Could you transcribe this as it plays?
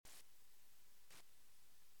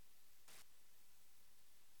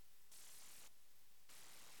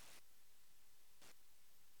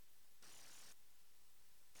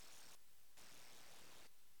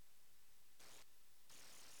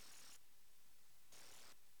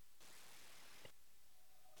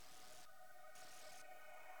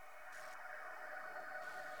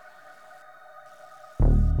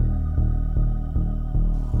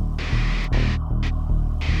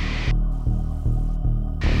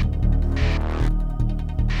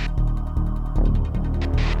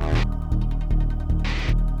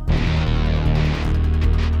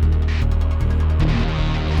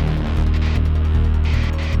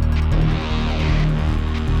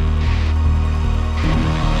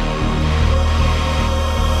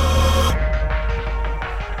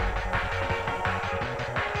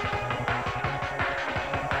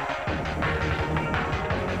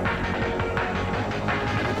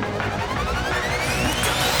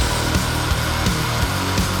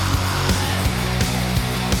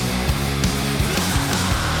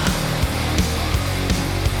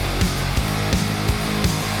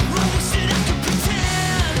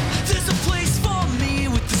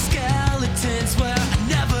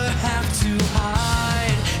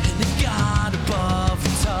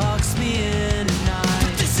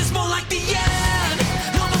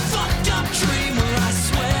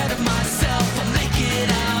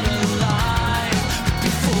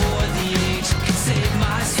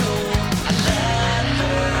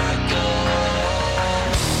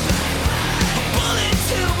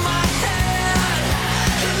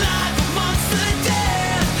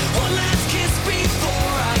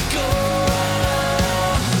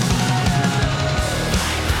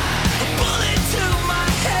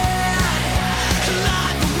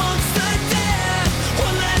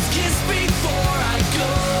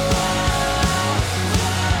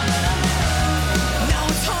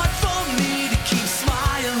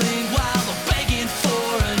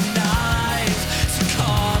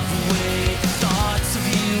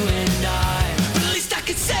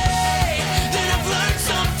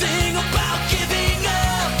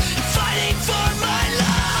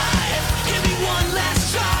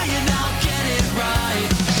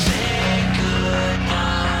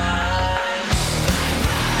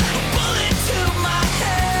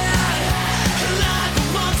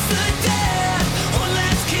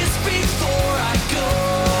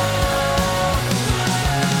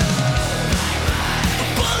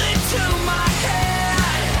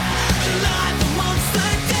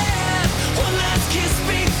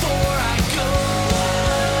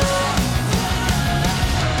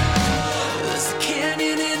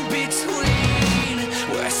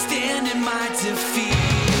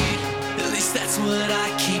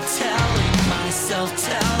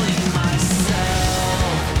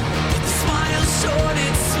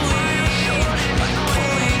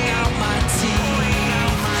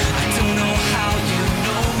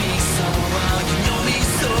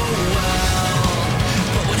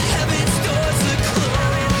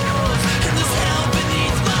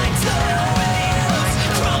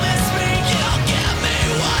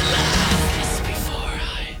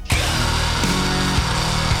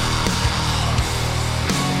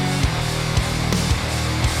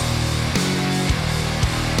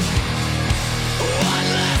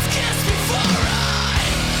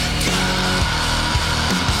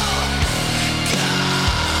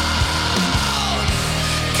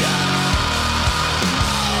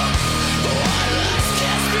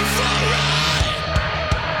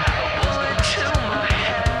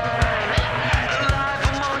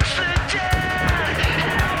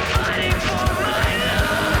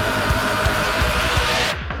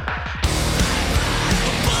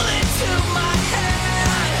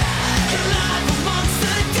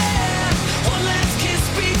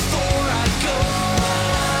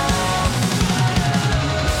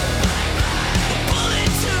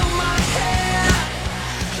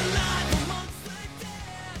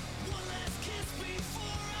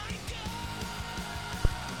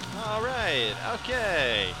All right,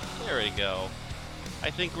 okay, there we go.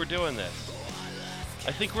 I think we're doing this.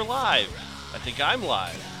 I think we're live. I think I'm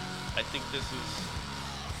live. I think this is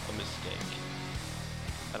a mistake.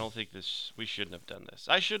 I don't think we shouldn't have done this.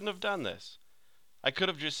 I shouldn't have done this. I could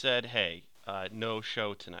have just said, hey, no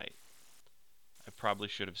show tonight. I probably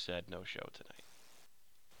should have said no show tonight.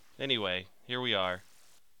 Anyway, here we are,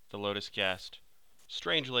 the Lotus Cast,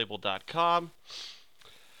 strangelabel.com.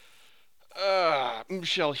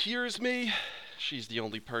 Michelle hears me. She's the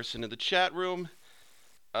only person in the chat room.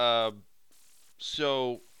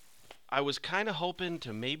 So I was kind of hoping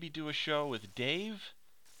to maybe do a show with Dave.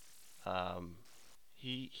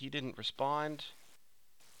 He didn't respond.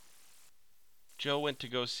 Joe went to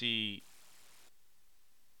go see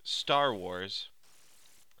Star Wars,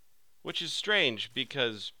 which is strange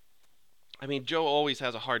because, I mean, Joe always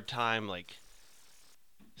has a hard time, like,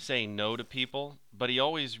 saying no to people, but he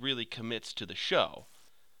always really commits to the show.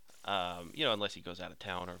 Unless he goes out of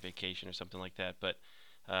town or vacation or something like that. But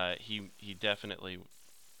he definitely,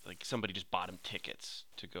 like, somebody just bought him tickets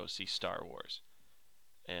to go see Star Wars.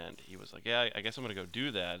 And he was like, yeah, I guess I'm going to go do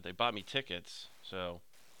that. They bought me tickets, so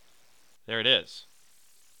there it is.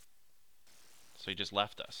 So he just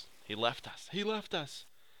left us. He left us.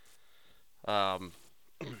 I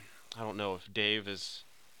don't know if Dave is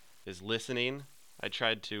listening. I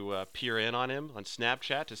tried to peer in on him on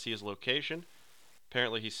Snapchat to see his location.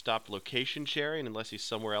 Apparently he stopped location sharing unless he's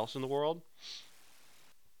somewhere else in the world.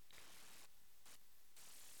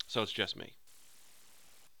 So it's just me.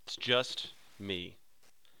 It's just me.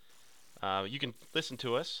 You can listen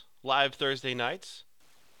to us live Thursday nights,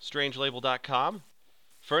 strangelabel.com.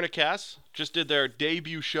 Furnicast just did their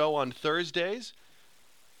debut show on Thursdays,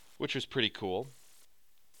 which was pretty cool.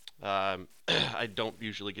 I don't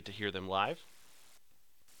usually get to hear them live.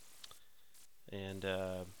 And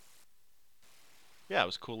yeah, it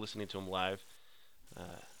was cool listening to them live,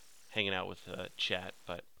 hanging out with chat.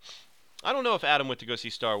 But I don't know if Adam went to go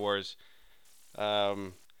see Star Wars.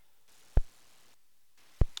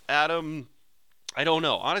 Adam, I don't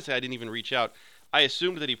know. Honestly, I didn't even reach out. I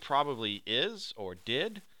assumed that he probably is or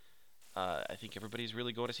did. I think everybody's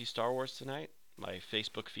really going to see Star Wars tonight. My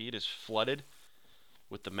Facebook feed is flooded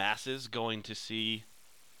with the masses going to see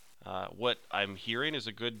what I'm hearing is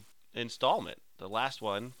a good installment. The last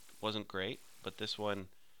one wasn't great, but this one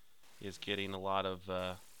is getting a lot of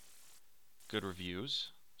good reviews.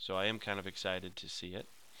 So I am kind of excited to see it.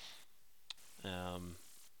 I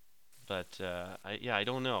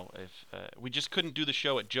don't know if we just couldn't do the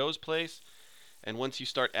show at Joe's place, and once you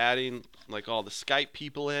start adding like all the Skype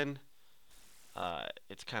people in,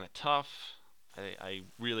 it's kind of tough. I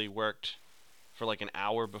really worked for like an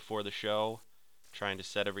hour before the show trying to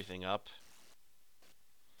set everything up.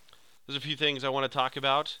 There's a few things I want to talk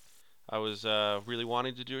about. I was really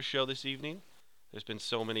wanting to do a show this evening. There's been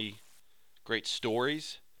so many great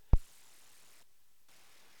stories.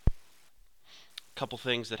 A couple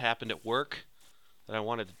things that happened at work that I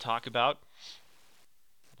wanted to talk about.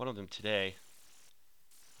 One of them today.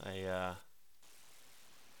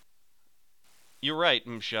 You're right,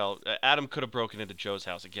 Michelle. Adam could have broken into Joe's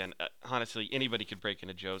house again. Honestly, anybody could break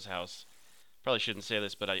into Joe's house. Probably shouldn't say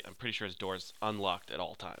this, but I'm pretty sure his door's unlocked at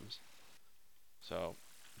all times. So,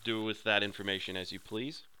 do with that information as you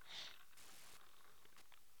please.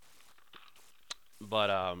 But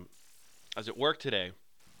I was at work today,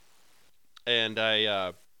 and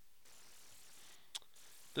there's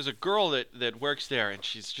a girl that works there, and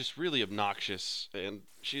she's just really obnoxious, and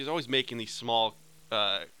she's always making these small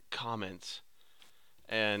comments,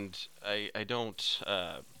 and I don't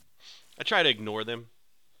I try to ignore them.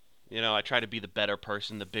 I try to be the better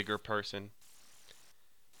person, the bigger person.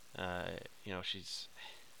 She's,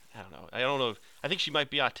 I don't know. I think she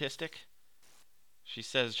might be autistic. She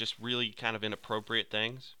says just really kind of inappropriate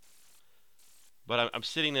things. But I'm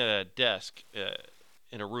sitting at a desk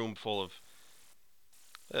in a room full of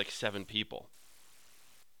like 7 people.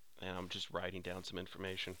 And I'm just writing down some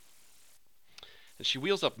information. And she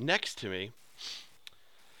wheels up next to me.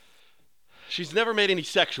 She's never made any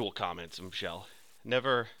sexual comments, Michelle.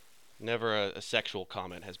 Never a sexual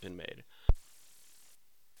comment has been made.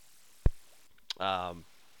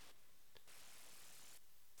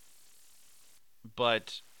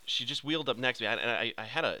 But she just wheeled up next to me, and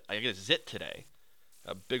I get a zit today,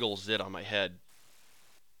 a big old zit on my head.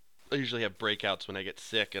 I usually have breakouts when I get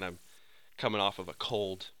sick, and I'm coming off of a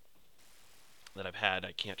cold that I've had.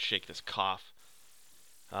 I can't shake this cough.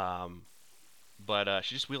 But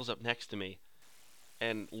she just wheels up next to me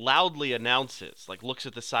and loudly announces, like looks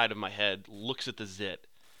at the side of my head, looks at the zit,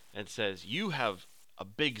 and says, "You have a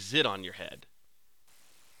big zit on your head."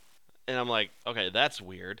 And I'm like, okay, that's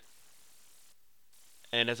weird.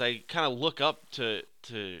 And as I kind of look up to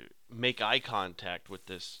make eye contact with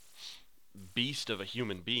this beast of a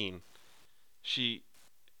human being, she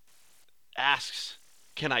asks,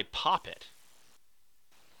 "Can I pop it?"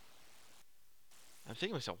 I'm thinking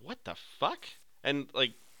to myself, "What the fuck?" And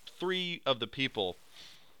like three of the people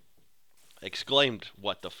exclaimed,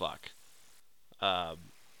 "What the fuck?"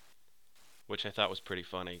 Um, which I thought was pretty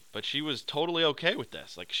funny. But she was totally okay with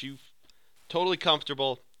this. Like she totally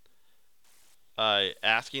comfortable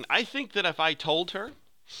asking. I think that if I told her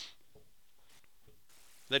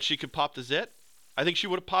that she could pop the zit, I think she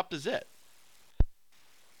would have popped the zit.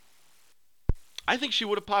 I think she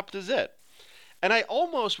would have popped the zit. And I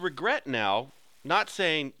almost regret now not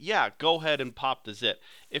saying, yeah, go ahead and pop the zit.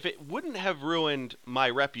 If it wouldn't have ruined my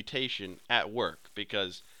reputation at work,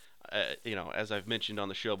 because, as I've mentioned on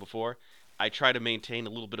the show before, I try to maintain a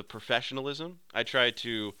little bit of professionalism. I try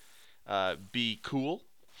to be cool.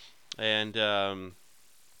 And, uh,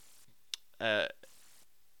 I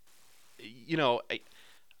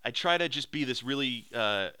try to just be this really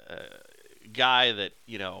guy that,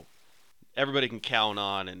 everybody can count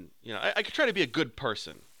on, and I try to be a good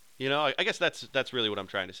person. I guess that's really what I'm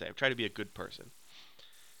trying to say. I'm trying to be a good person.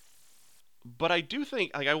 But I do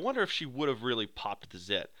think, like, I wonder if she would have really popped the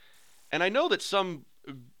zit. And I know that some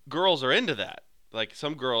girls are into that. Like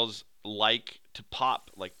some girls like to pop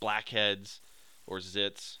like blackheads or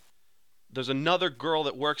zits. There's another girl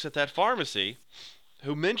that works at that pharmacy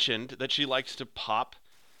who mentioned that she likes to pop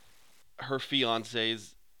her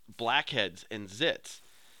fiance's blackheads and zits.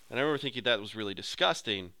 And I remember thinking that was really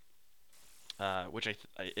disgusting, which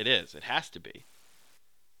it is. It has to be.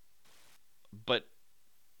 But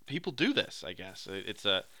people do this, I guess. I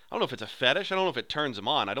don't know if it's a fetish. I don't know if it turns them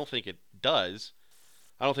on. I don't think it does.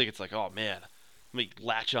 I don't think it's like, oh man, let me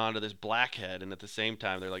latch onto this blackhead, and at the same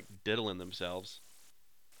time they're like diddling themselves.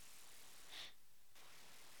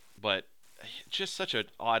 But it's just such an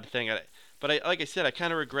odd thing. Like I said, I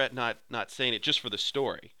kind of regret not saying it just for the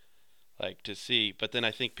story, like to see. But then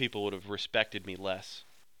I think people would have respected me less.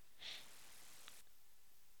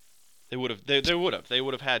 They would have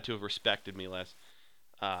had to have respected me less.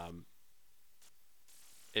 Um,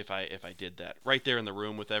 if I did that right there in the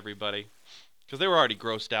room with everybody, because they were already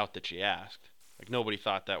grossed out that she asked. Like nobody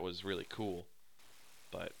thought that was really cool.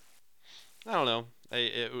 But I don't know.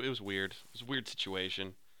 It was weird. It was a weird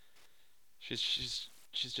situation. She's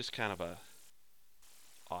just kind of a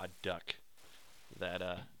odd duck. That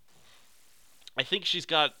I think she's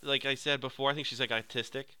got, like I said before, I think she's like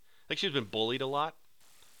autistic. I think she's been bullied a lot.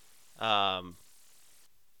 Um,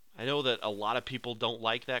 I know that a lot of people don't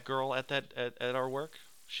like that girl at our work.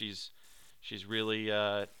 She's she's really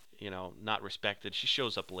not respected. She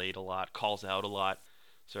shows up late a lot, calls out a lot,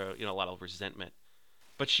 so a lot of resentment.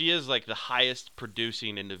 But she is like the highest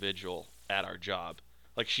producing individual at our job.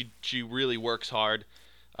 Like she really works hard.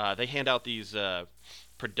 They hand out these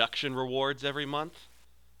production rewards every month.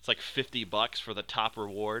 It's like $50 for the top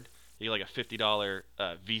reward. You get like a $50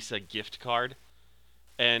 Visa gift card,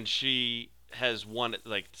 and she has won,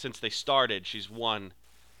 like, since they started. She's won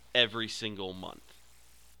every single month.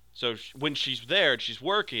 So when she's there and she's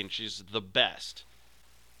working, she's the best.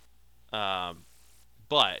 Um,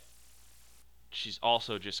 but she's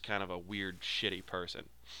also just kind of a weird, shitty person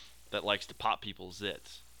that likes to pop people's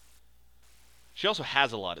zits. She also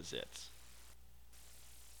has a lot of zits.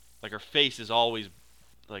 Like her face is always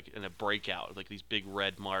like in a breakout, like these big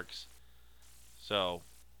red marks. So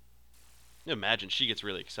imagine she gets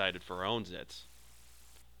really excited for her own zits.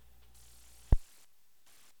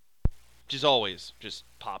 She's always just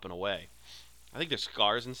popping away. I think there's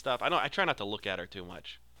scars and stuff. I don't. I try not to look at her too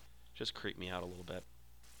much. Just creep me out a little bit.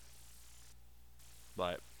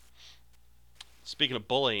 But speaking of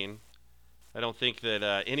bullying, I don't think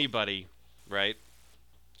that anybody, right,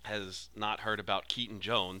 has not heard about Keaton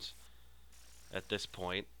Jones at this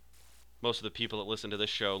point. Most of the people that listen to this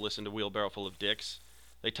show listen to Wheelbarrow Full of Dicks.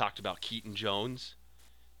 They talked about Keaton Jones.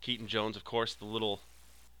 Keaton Jones, of course, the little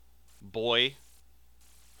boy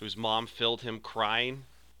whose mom filled him crying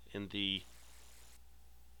in the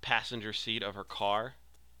passenger seat of her car.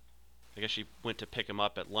 I guess she went to pick him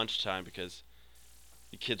up at lunchtime because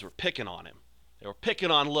the kids were picking on him. They were picking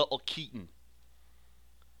on little Keaton.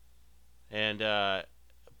 And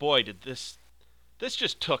boy, did this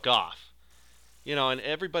just took off. And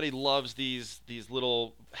everybody loves these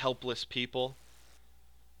little helpless people.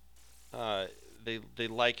 They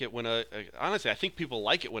like it when honestly, I think people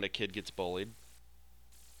like it when a kid gets bullied,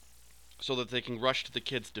 so that they can rush to the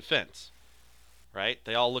kid's defense. Right?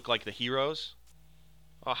 They all look like the heroes.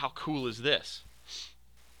 Oh, how cool is this?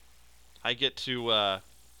 I get to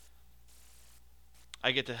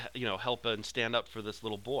I get to, help and stand up for this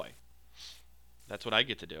little boy. That's what I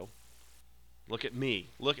get to do. Look at me.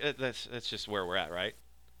 Look at that's just where we're at, right?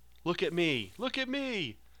 Look at me. Look at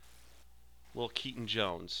me. Little Keaton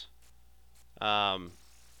Jones. Actually,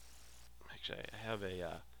 I have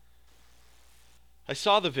a. I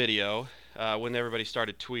saw the video when everybody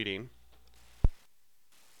started tweeting.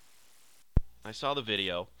 I saw the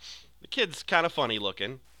video. The kid's kind of funny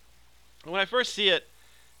looking. And when I first see it,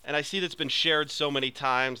 and I see that it's been shared so many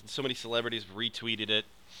times, and so many celebrities have retweeted it,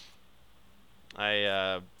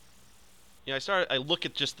 I look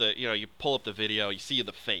at just the, you pull up the video, you see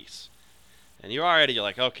the face, and you're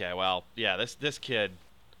like, okay, well, yeah, this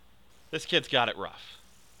kid's got it rough.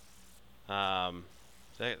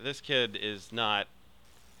 This kid is not.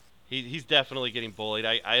 He's definitely getting bullied.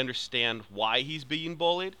 I understand why he's being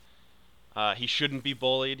bullied. He shouldn't be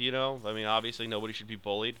bullied, I mean, obviously nobody should be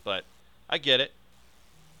bullied, but I get it.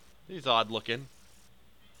 He's odd looking.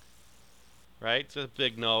 Right? It's a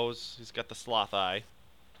big nose. He's got the sloth eye.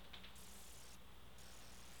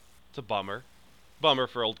 It's a bummer. Bummer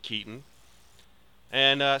for old Keaton.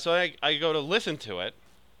 And so I go to listen to it.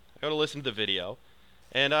 I go to listen to the video.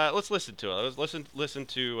 And let's listen to it. Let's listen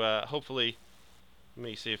to, hopefully, let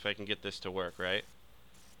me see if I can get this to work, right?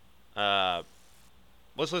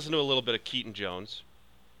 Let's listen to a little bit of Keaton Jones.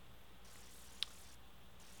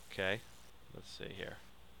 Okay. Let's see here.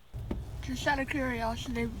 Just out of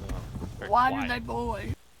curiosity, Very why quiet. do they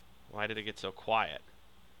bully? Why did it get so quiet?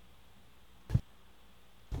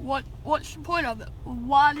 What's the point of it?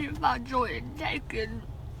 Why do you find joy in taking?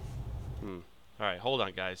 Alright, hold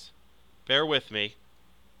on, guys. Bear with me.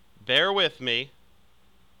 Bear with me.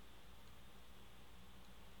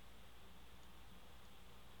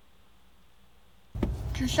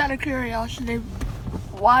 Just out of curiosity,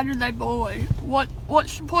 why do they bully?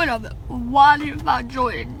 What's the point of it? Why do you find joy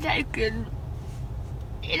in taking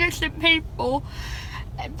innocent people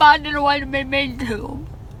and finding a way to be mean to them?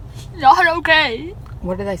 It's not okay.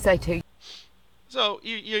 What do they say to you? So,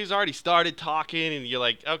 he's already started talking, and you're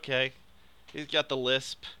like, okay. He's got the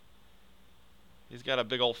lisp. He's got a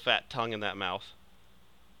big old fat tongue in that mouth.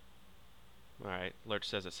 Alright, Lurch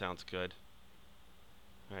says it sounds good.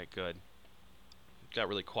 Alright, good. Got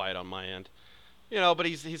really quiet on my end. But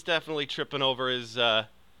he's definitely tripping over his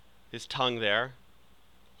tongue there.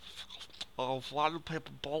 Oh, why do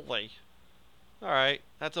people bully? Alright,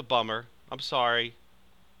 that's a bummer. I'm sorry.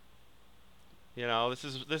 This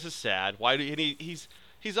is sad. Why do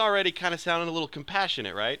he's already kind of sounding a little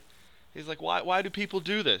compassionate, right? He's like, why do people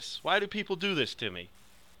do this? Why do people do this to me?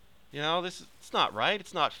 It's not right.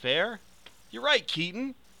 It's not fair. You're right,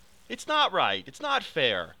 Keaton. It's not right. It's not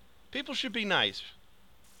fair. People should be nice.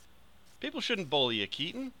 People shouldn't bully you,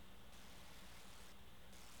 Keaton.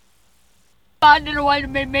 Finding a way to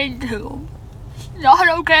be mean to them. It's not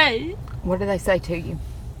okay. What do they say to you?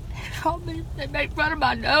 They make fun of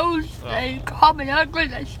my nose. They call me ugly.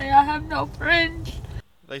 They say I have no friends.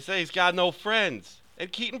 They say he's got no friends.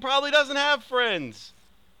 And Keaton probably doesn't have friends.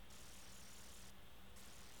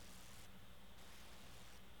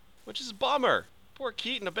 Which is a bummer. Poor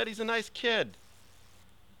Keaton. I bet he's a nice kid.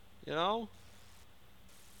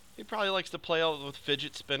 He probably likes to play with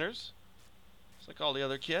fidget spinners. Just like all the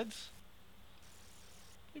other kids.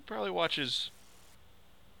 He probably watches...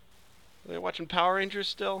 Are they watching Power Rangers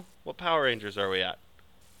still? What Power Rangers are we at?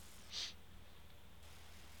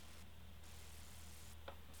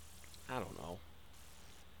 I don't know.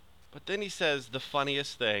 But then he says the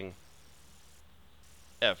funniest thing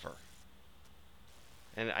ever.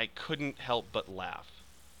 And I couldn't help but laugh.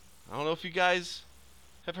 I don't know if you guys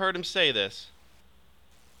have heard him say this.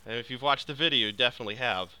 And if you've watched the video, you definitely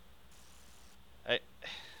have. If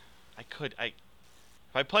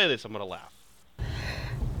I play this, I'm going to laugh.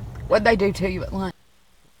 What'd they do to you at lunch?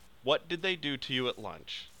 What did they do to you at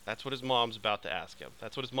lunch? That's what his mom's about to ask him.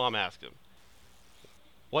 That's what his mom asked him.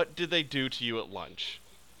 What did they do to you at lunch?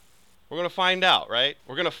 We're going to find out, right?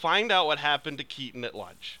 We're going to find out what happened to Keaton at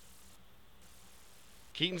lunch.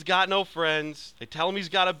 Keaton's got no friends. They tell him he's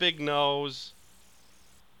got a big nose.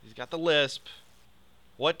 He's got the lisp.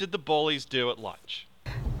 What did the bullies do at lunch?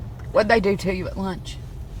 What'd they do to you at lunch?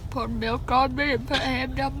 Put milk on me and put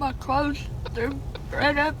ham down my clothes. Threw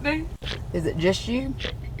bread at me. Is it just you?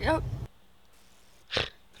 Yep.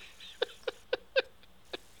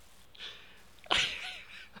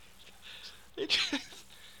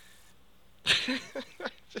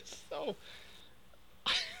 Just so...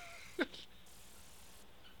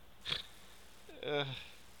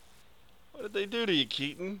 What did they do to you,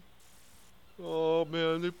 Keaton? Oh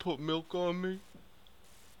man, they put milk on me.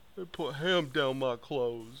 They put ham down my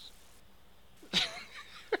clothes.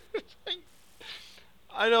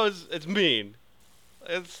 I know it's mean.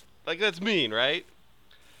 It's like that's mean, right?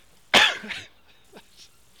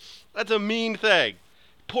 That's a mean thing.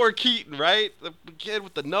 Poor Keaton, right? The kid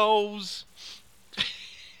with the nose.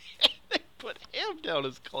 They put ham down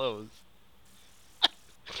his clothes.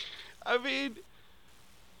 I mean,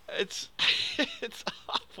 it's it's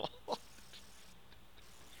awful.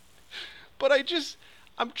 But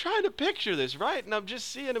I'm trying to picture this, right? And I'm just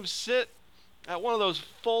seeing him sit at one of those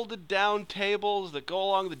folded down tables that go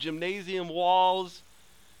along the gymnasium walls.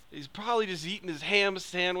 He's probably just eating his ham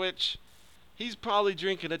sandwich. He's probably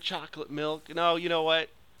drinking a chocolate milk. No, you know what?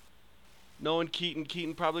 Knowing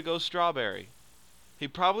Keaton probably goes strawberry. He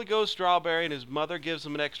probably goes strawberry, and his mother gives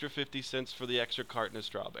him an extra 50 cents for the extra carton of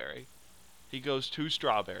strawberry. He goes 2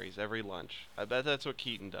 strawberries every lunch. I bet that's what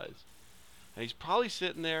Keaton does. And he's probably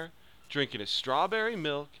sitting there drinking his strawberry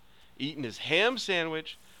milk, eating his ham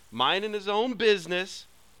sandwich, minding his own business.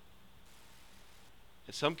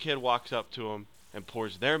 And some kid walks up to him and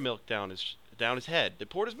pours their milk down his head. They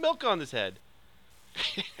poured his milk on his head.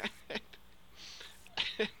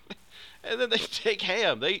 And then they take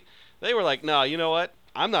ham. They were like, "No, you know what?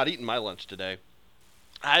 I'm not eating my lunch today."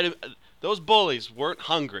 Those bullies weren't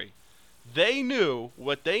hungry. They knew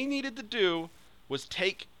what they needed to do was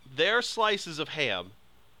take their slices of ham,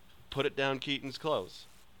 put it down Keaton's clothes.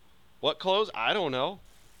 What clothes? I don't know.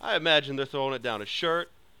 I imagine they're throwing it down his shirt.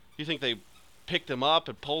 You think they picked him up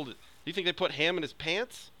and pulled it? Do you think they put ham in his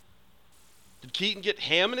pants? Did Keaton get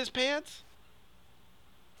ham in his pants?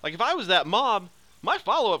 Like, if I was that mom, my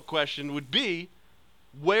follow-up question would be,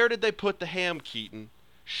 where did they put the ham, Keaton?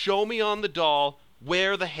 Show me on the doll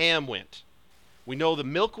where the ham went. We know the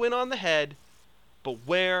milk went on the head, but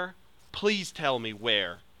where, please tell me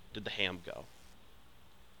where did the ham go?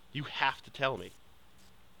 You have to tell me.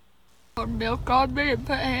 Put milk on me and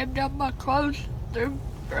put ham down my clothes. Threw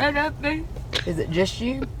right at me. Is it just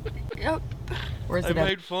you? Yep. Or is They it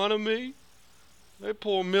made fun of me. They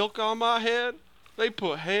pour milk on my head. They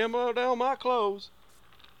put ham down my clothes.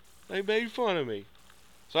 They made fun of me.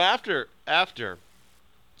 So after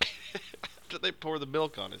they pour the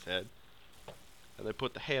milk on his head and they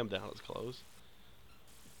put the ham down his clothes,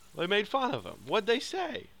 they made fun of him. What'd they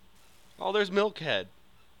say? Oh, there's Milkhead.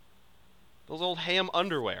 Those old ham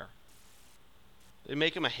underwear. They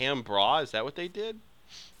make him a ham bra? Is that what they did?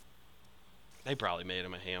 They probably made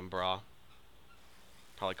him a ham bra.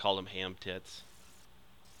 Probably called him ham tits.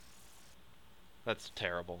 That's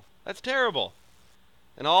terrible. That's terrible.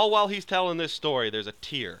 And all while he's telling this story, there's a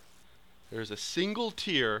tear. There's a single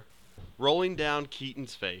tear rolling down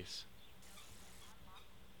Keaton's face.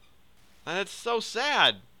 And it's so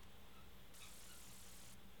sad.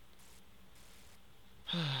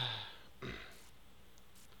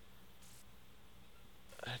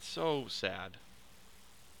 It's so sad.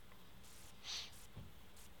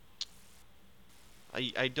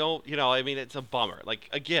 I don't, I mean, it's a bummer. Like,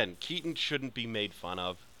 again, Keaton shouldn't be made fun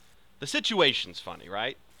of. The situation's funny,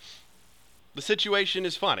 right? The situation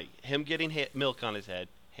is funny. Him getting milk on his head,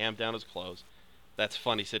 ham down his clothes. That's a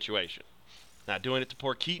funny situation. Now, doing it to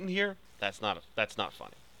poor Keaton here, that's not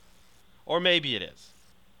funny. Or maybe it is.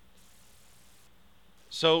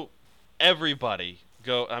 So, everybody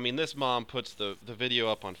this mom puts the video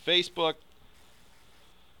up on Facebook.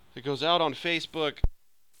 It goes out on Facebook.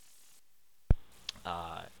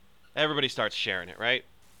 Everybody starts sharing it, right?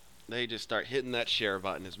 They just start hitting that share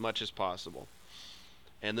button as much as possible.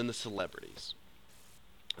 And then the celebrities.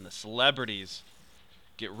 And the celebrities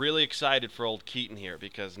get really excited for old Keaton here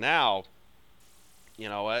because now, you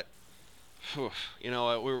know what?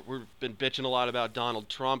 We've been bitching a lot about Donald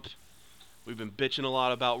Trump. We've been bitching a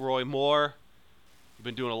lot about Roy Moore. We've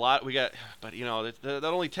been doing a lot. But that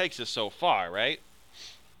only takes us so far, right?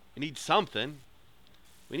 We need something.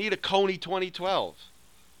 We need a Coney 2012.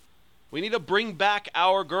 We need to bring back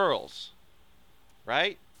our girls,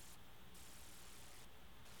 right?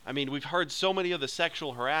 I mean, we've heard so many of the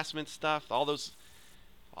sexual harassment stuff. All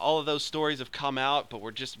of those stories have come out, but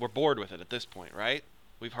we're bored with it at this point, right?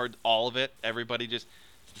 We've heard all of it. Everybody it's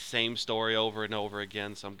the same story over and over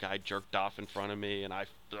again. Some guy jerked off in front of me, and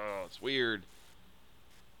it's weird.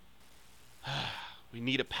 We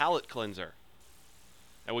need a palate cleanser.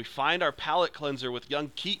 And we find our palate cleanser with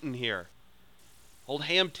young Keaton here. Old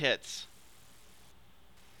ham tits.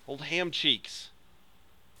 Old ham cheeks.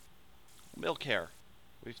 Milk hair.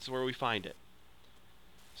 That's where we find it.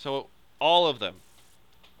 So, all of them.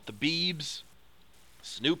 The Biebs,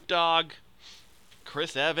 Snoop Dogg,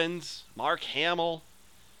 Chris Evans, Mark Hamill,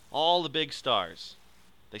 all the big stars.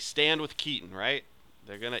 They stand with Keaton, right?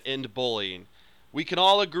 They're going to end bullying. We can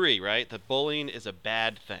all agree, right, that bullying is a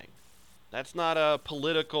bad thing. That's not a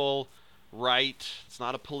political right. It's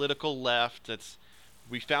not a political left.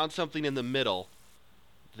 We found something in the middle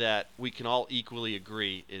that we can all equally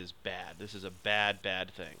agree is bad. This is a bad,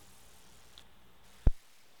 bad thing.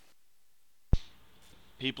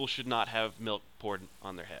 People should not have milk poured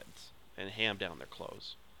on their heads and ham down their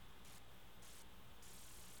clothes.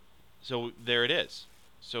 So there it is.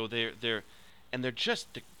 So they're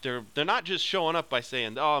not just showing up by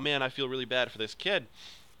saying, "Oh man, I feel really bad for this kid."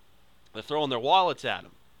 They're throwing their wallets at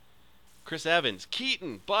him. Chris Evans,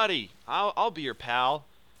 Keaton, buddy, I'll be your pal.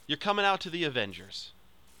 You're coming out to the Avengers.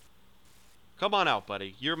 Come on out,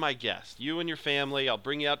 buddy. You're my guest. You and your family. I'll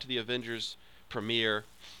bring you out to the Avengers premiere.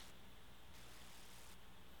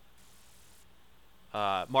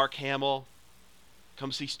 Mark Hamill,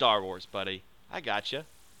 come see Star Wars, buddy. I got you.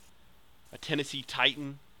 A Tennessee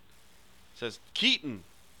Titan says, Keaton,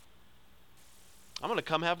 I'm going to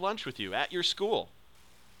come have lunch with you at your school.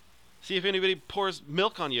 See if anybody pours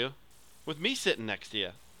milk on you with me sitting next to you.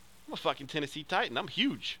 I'm a fucking Tennessee Titan. I'm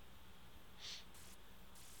huge.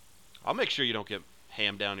 I'll make sure you don't get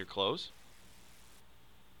ham down your clothes.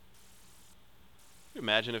 Can you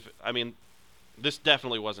imagine if, this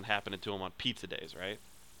definitely wasn't happening to him on pizza days, right?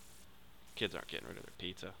 Kids aren't getting rid of their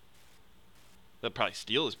pizza. They'll probably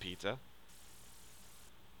steal his pizza.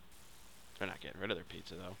 They're not getting rid of their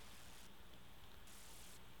pizza, though.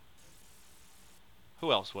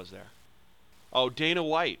 Who else was there? Oh, Dana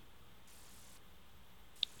White.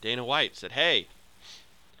 Dana White said, hey,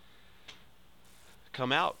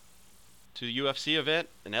 come out to the UFC event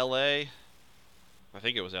in L.A. I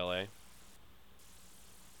think it was L.A.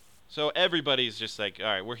 So everybody's just like, all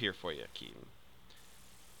right, we're here for you, Keaton.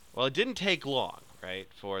 Well, it didn't take long, right,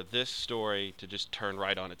 for this story to just turn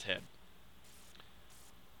right on its head.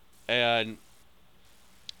 And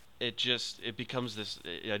it becomes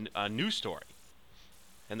a news story.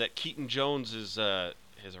 And that Keaton Jones is a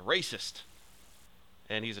racist.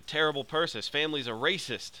 And he's a terrible person. His family's a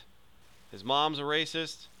racist. His mom's a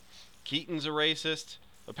racist. Keaton's a racist.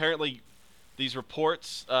 Apparently, these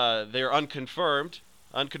reports, they're unconfirmed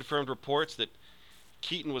reports that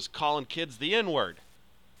Keaton was calling kids the N-word.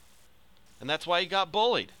 And that's why he got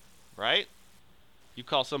bullied, right? You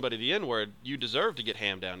call somebody the N-word, you deserve to get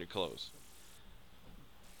ham down your clothes.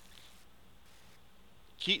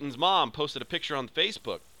 Keaton's mom posted a picture on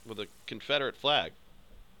Facebook with a Confederate flag.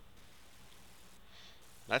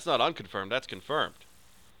 That's not unconfirmed, that's confirmed.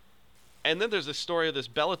 And then there's this story of this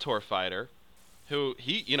Bellator fighter who,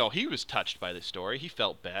 he was touched by this story. He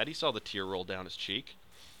felt bad. He saw the tear roll down his cheek.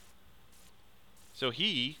 So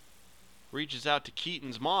he reaches out to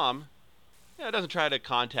Keaton's mom. Doesn't try to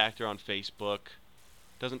contact her on Facebook.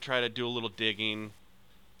 Doesn't try to do a little digging.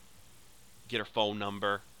 Get her phone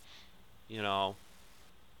number. He goes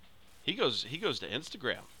to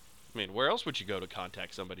Instagram. Where else would you go to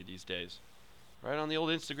contact somebody these days? Right on the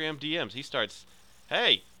old Instagram DMs. He starts,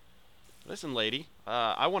 hey, listen, lady,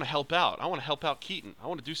 I want to help out. I want to help out Keaton. I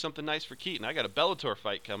want to do something nice for Keaton. I got a Bellator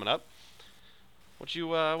fight coming up. Why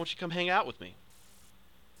don't you come hang out with me?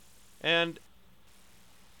 And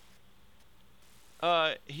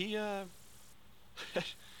the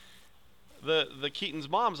Keaton's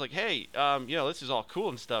mom's like, hey, this is all cool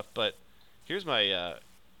and stuff, but here's my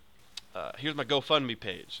GoFundMe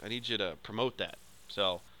page. I need you to promote that.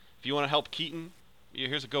 So if you want to help Keaton,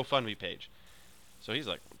 here's a GoFundMe page. So he's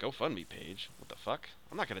like, GoFundMe page? What the fuck?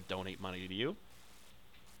 I'm not going to donate money to you.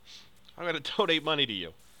 I'm going to donate money to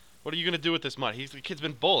you. What are you going to do with this money? The kid's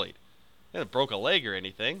been bullied. He hasn't broke a leg or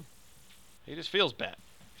anything. He just feels bad.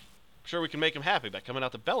 I'm sure we can make him happy by coming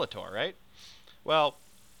out to Bellator, right? Well,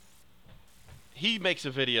 he makes a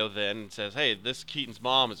video then and says, hey, this Keaton's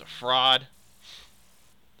mom is a fraud.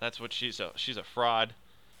 That's what she's a fraud.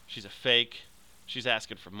 She's a fake. She's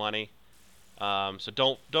asking for money. So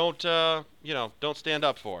don't stand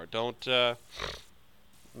up for her. Don't, you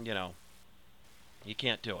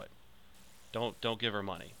can't do it. Don't give her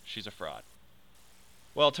money. She's a fraud.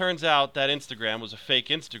 Well, it turns out that Instagram was a fake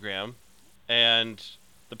Instagram, and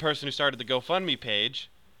the person who started the GoFundMe page,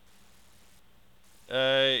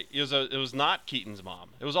 it was not Keaton's mom.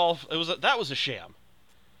 That was a sham.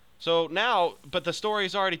 So now, but the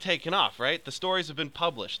story's already taken off, right? The stories have been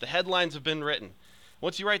published. The headlines have been written.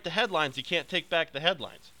 Once you write the headlines, you can't take back the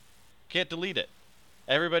headlines. Can't delete it.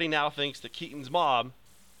 Everybody now thinks that Keaton's mom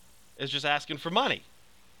is just asking for money.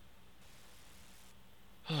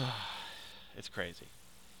 It's crazy.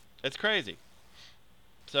 It's crazy.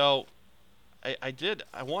 So, I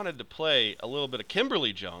wanted to play a little bit of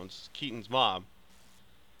Kimberly Jones, Keaton's mom.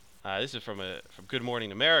 This is from Good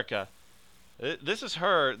Morning America. This is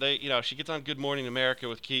her. She gets on Good Morning America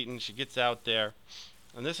with Keaton. She gets out there,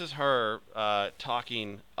 And this is her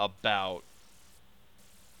talking about.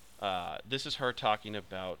 This is her talking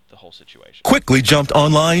about the whole situation. Quickly jumped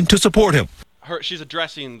online to support him. She's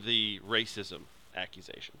addressing the racism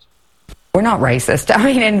accusations. We're not racist. I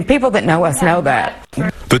mean, and people that know us know that.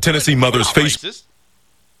 The Tennessee mother's Not face. racist.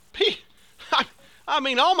 I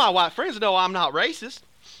mean, all my white friends know I'm not racist.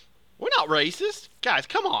 We're not racist. Guys,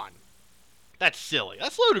 come on. That's silly.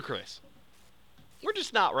 That's ludicrous. We're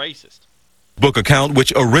just not racist. Facebook account,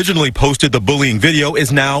 which originally posted the bullying video,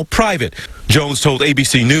 is now private. Jones told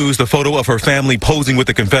ABC News the photo of her family posing with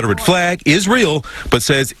the Confederate flag is real, but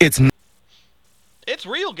says it's It's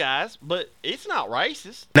real, guys, but it's not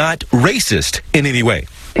racist. not racist in any way.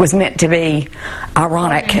 It was meant to be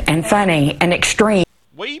ironic and funny and extreme.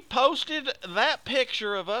 We posted that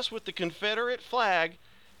picture of us with the Confederate flag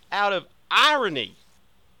out of irony.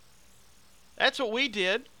 That's what we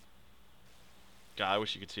did. God, I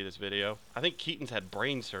wish you could see this video. I think Keaton's had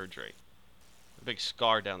brain surgery. A big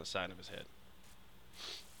scar down the side of his head.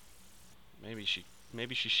 Maybe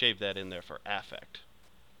she shaved that in there for affect.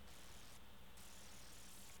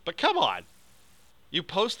 But come on. You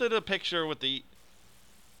posted a picture with the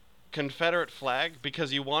Confederate flag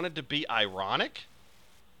because you wanted to be ironic?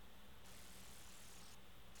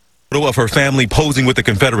 Photo of her family posing with the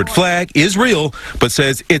Confederate flag is real, but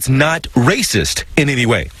says it's not racist in any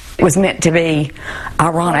way. It was meant to be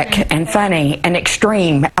ironic and funny and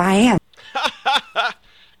extreme. I am.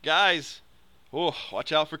 Guys,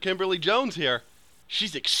 watch out for Kimberly Jones here.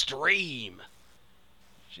 She's extreme.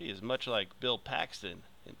 She is much like Bill Paxton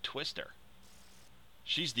in Twister.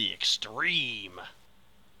 She's the extreme.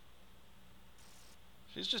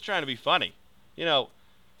 She's just trying to be funny. You know,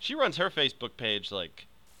 she runs her Facebook page like,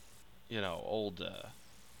 old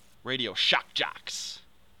radio shock jocks.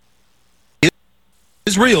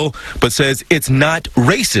 Is real, but says it's not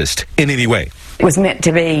racist in any way. It was meant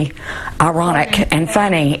to be ironic and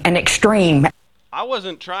funny and extreme. I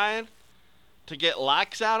wasn't trying to get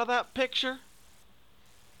likes out of that picture.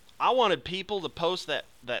 I wanted people to post that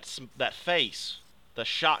face,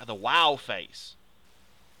 the wow face.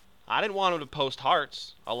 I didn't want them to post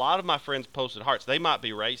hearts. A lot of my friends posted hearts. They might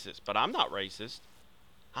be racist, but I'm not racist.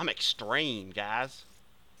 I'm extreme, guys.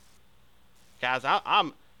 Guys,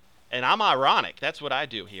 I'm ironic. That's what I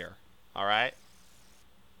do here. All right?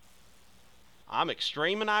 I'm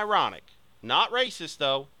extreme and ironic. Not racist,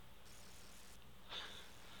 though.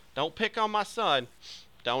 Don't pick on my son.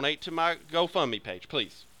 Donate to my GoFundMe page,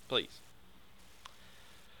 please. Please.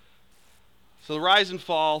 So the rise and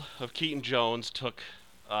fall of Keaton Jones took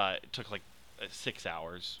like 6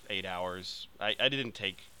 hours, 8 hours. I didn't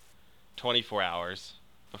take 24 hours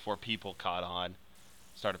before people caught on,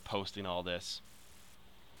 started posting all this.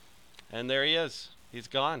 And there he is. He's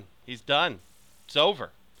gone. He's done. It's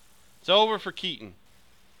over. It's over for Keaton.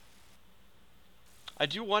 I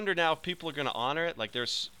do wonder now if people are going to honor it. Like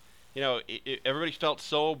there's, everybody felt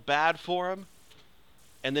so bad for him.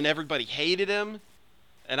 And then everybody hated him.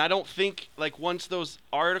 And I don't think, like, once those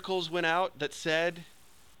articles went out that said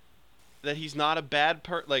that he's not a bad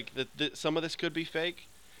like, that some of this could be fake,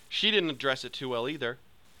 she didn't address it too well either.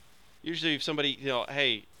 Usually if somebody,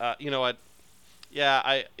 hey, you know what,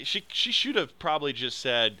 yeah, she should have probably just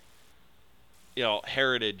said,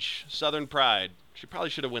 heritage, Southern pride. She probably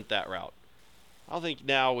should have went that route. I don't think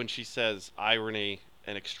now when she says irony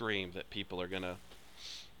and extreme that people are going to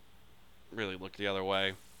really look the other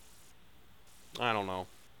way. I don't know.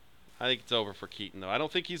 I think it's over for Keaton, though. I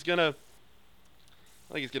think he's going to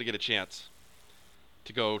get a chance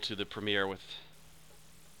to go to the premiere with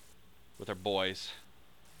our boys.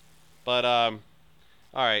 But, all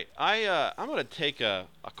right. I'm going to take a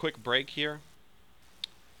quick break here.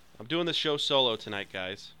 I'm doing this show solo tonight,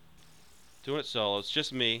 guys. Doing it solo. It's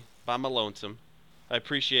just me, by my lonesome. I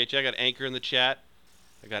appreciate you. I got Anchor in the chat.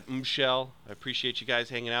 I got Michelle. I appreciate you guys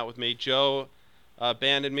hanging out with me. Joe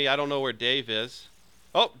abandoned me. I don't know where Dave is.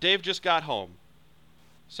 Oh, Dave just got home.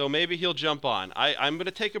 So maybe he'll jump on. I'm going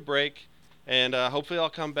to take a break, and hopefully I'll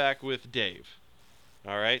come back with Dave.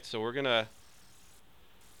 All right, so we're going to...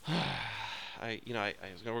 we're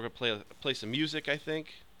going to play some music, I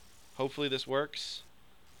think. Hopefully this works.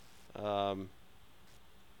 Here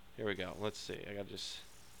we go. Let's see. I got to just...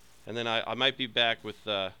 And then I might be back with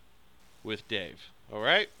Dave. All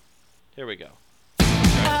right? Here we go.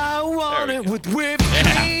 I want it with whipped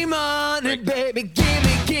cream on it, baby.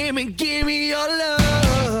 Give me your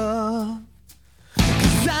love.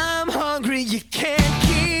 'Cause I'm hungry, you can't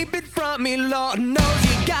keep it from me. Lord knows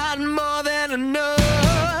you got more than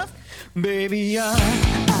enough. Baby,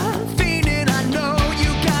 I'm feeling, I know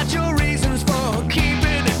you got your reasons for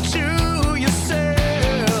keeping it to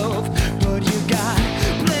yourself. But you got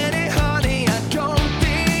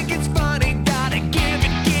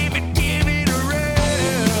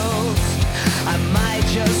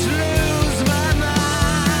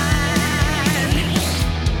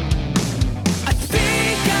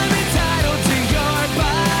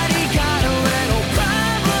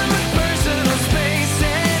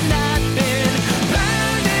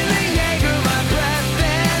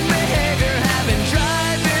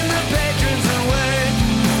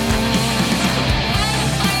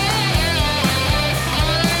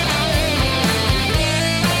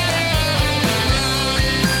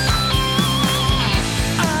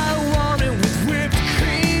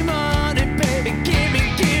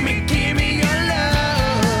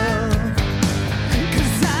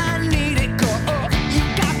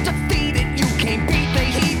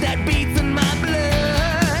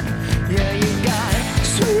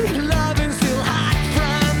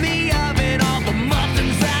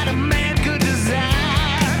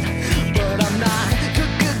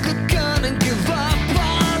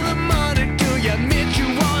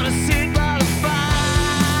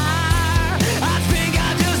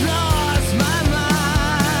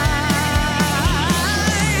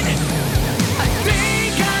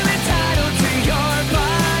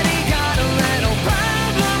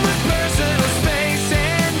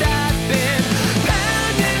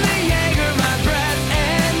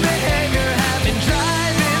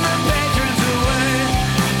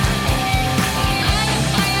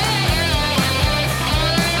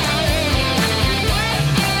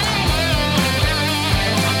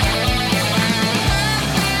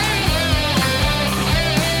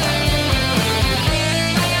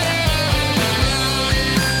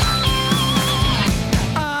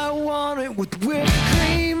it with whipped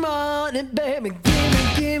cream on it, baby.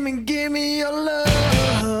 Give me your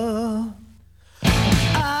love.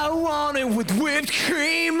 I want it with whipped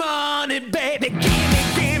cream on it, baby.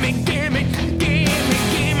 Give me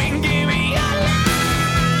your love.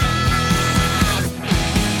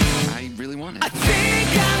 I really want it. I think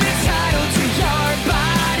I'm entitled to your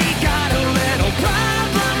body. Got a little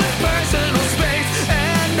problem with personal space,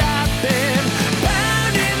 and I've been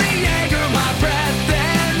bound in the Jaeger. My breath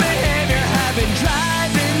and behavior have been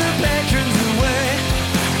driving the patrons away.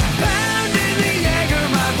 Bound in the Jaeger,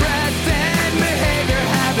 my breath and behavior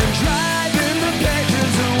have been driving the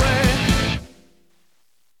patrons away.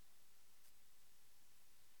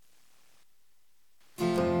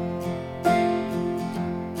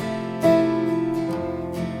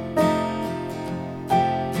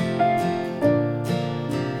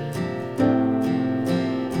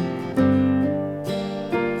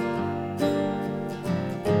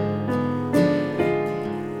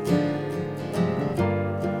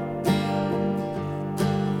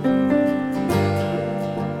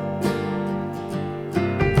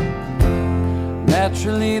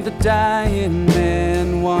 Naturally, the dying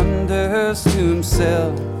man wonders to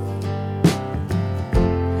himself,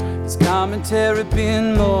 has commentary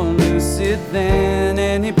been more lucid than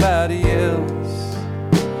anybody else?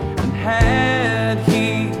 And had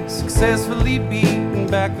he successfully beaten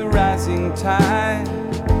back the rising tide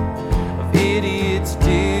of idiots,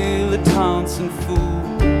 dilettantes, and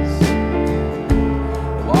fools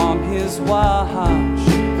that were on his watch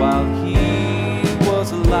while he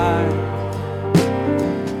was alive?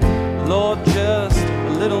 Lord, just a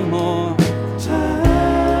little more time.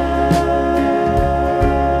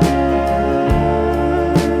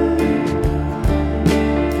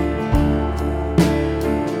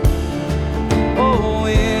 Oh,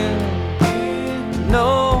 in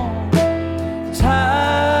no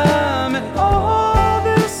time at all,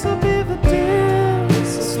 this will be the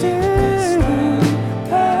distant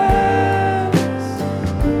past.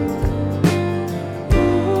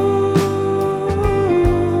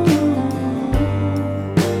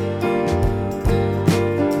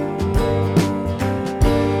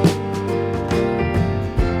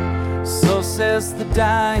 So says the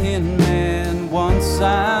dying man once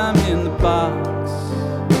I'm in the box.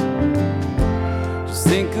 Just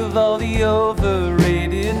think of all the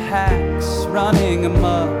overrated hacks running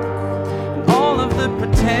amok, and all of the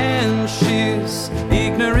pretentious,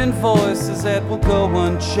 ignorant voices that will go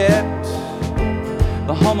unchecked.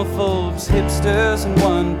 The homophobes, hipsters, and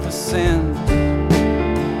 1%.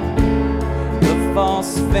 The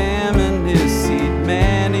false feminists he'd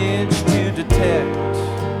managed to detect.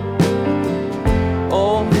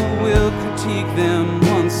 Oh, who will critique them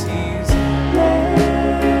once he's left?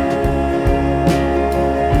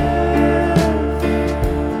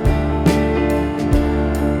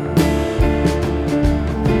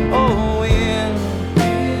 Oh, in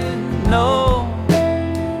no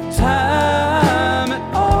time at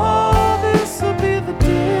all, this will be the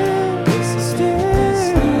distant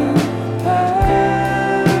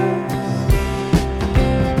past.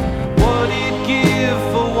 What he'd give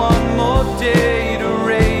for one more day to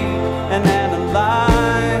rate and analyze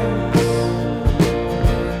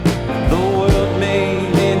the world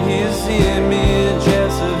made in his image,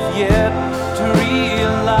 as of yet to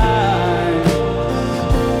realize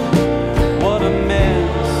what a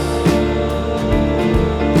mess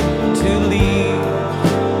to leave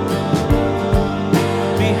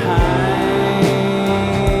behind.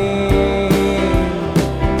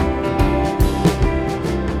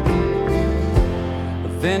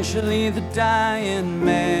 Eventually the dying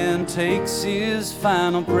man takes his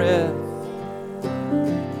final breath,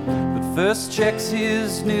 but first checks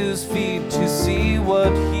his news feed to see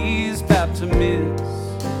what he's about to miss.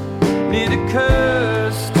 And it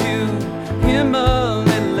occurs to him a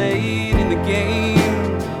little late in the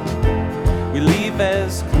game, we leave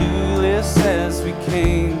as clueless as we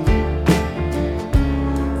came,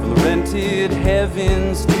 from the rented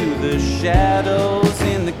heavens to the shadows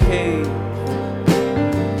in the cave.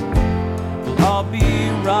 I'll be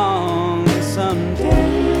wrong someday.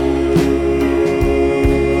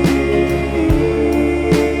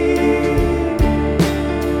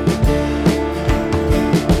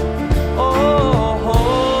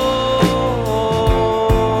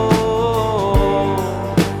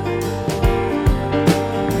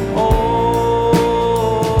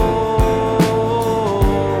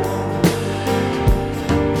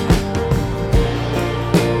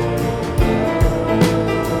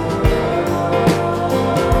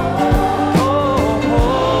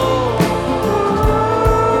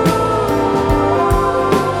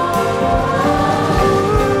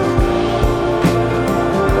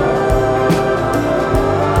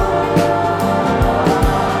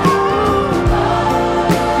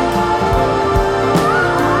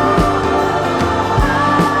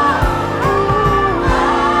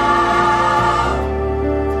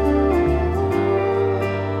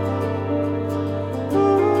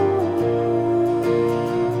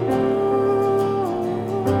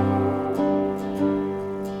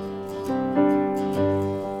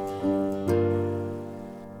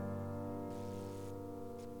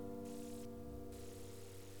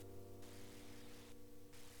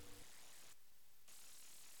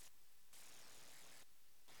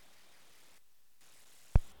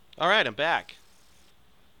 All right, I'm back.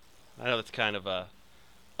 I know that's kind of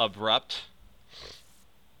abrupt.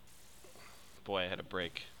 Boy, I had a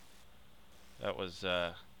break. That was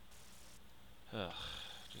just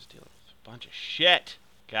dealing with a bunch of shit,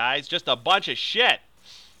 guys. Just a bunch of shit.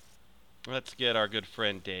 Let's get our good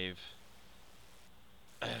friend Dave.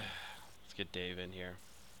 Let's get Dave in here.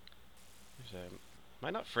 Am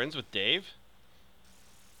I not friends with Dave?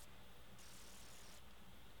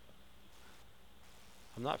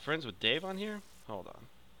 I'm not friends with Dave on here? Hold on.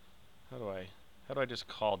 How do I just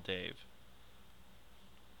call Dave?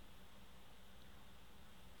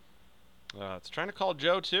 It's trying to call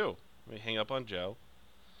Joe too. Let me hang up on Joe.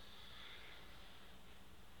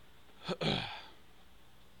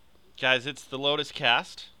 Guys, it's the Lotus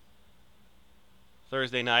Cast.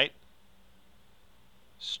 Thursday night.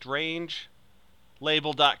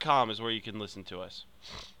 Strangelabel.com is where you can listen to us.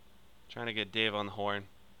 Trying to get Dave on the horn.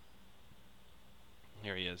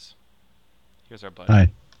 Here he is. Here's our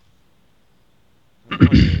buddy.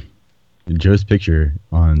 Hi. Joe's picture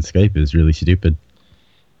on Skype is really stupid.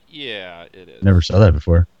 Yeah, it is. Never saw that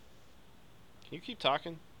before. Can you keep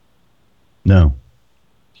talking? No.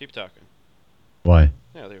 Keep talking. Why?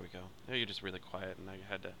 Yeah, there we go. Yeah, you're just really quiet, and I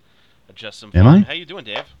had to adjust some Am volume. I? How you doing,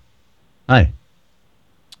 Dave? Hi.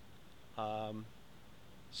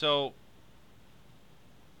 So,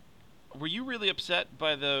 were you really upset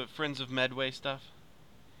by the Friends of Medway stuff?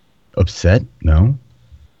 Upset? No.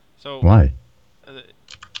 So Why?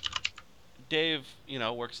 Dave,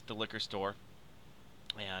 works at the liquor store,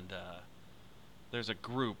 and there's a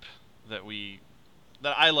group that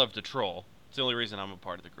I love to troll. It's the only reason I'm a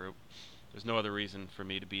part of the group. There's no other reason for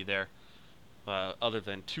me to be there other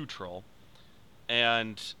than to troll.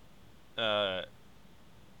 And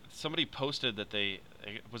somebody posted that they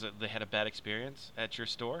had a bad experience at your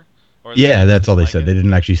store. Or Yeah, that's all they said. it? They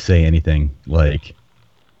didn't actually say anything like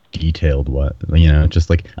detailed what, just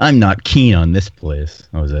like, I'm not keen on this place.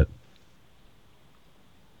 That was it.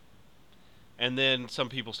 And then some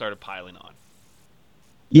people started piling on.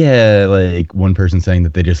 Yeah, like one person saying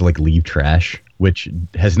that they just like leave trash, which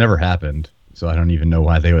has never happened. So I don't even know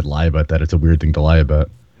why they would lie about that. It's a weird thing to lie about.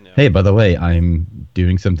 No. Hey, by the way, I'm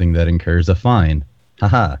doing something that incurs a fine.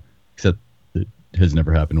 Haha. Except it has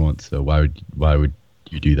never happened once. So why would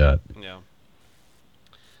you do that? Yeah.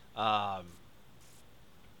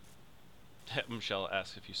 Michelle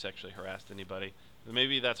asks if you sexually harassed anybody.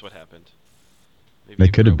 Maybe that's what happened. Maybe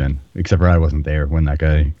It could have been, except for I wasn't there when that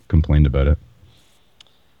guy complained about it.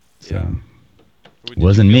 So Yeah. Did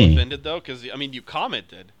wasn't you feel me. offended though? Because you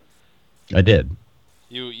commented. I did.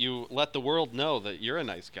 You let the world know that you're a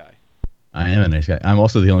nice guy. I am a nice guy. I'm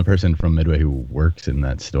also the only person from Midway who works in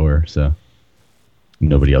that store, so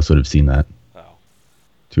nobody else would have seen that Oh.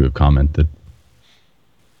 to have commented.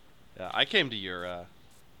 Yeah, I came to your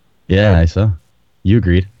Yeah, I saw. You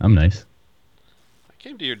agreed. I'm nice.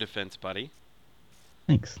 defense, buddy.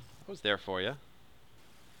 Thanks. I was there for you.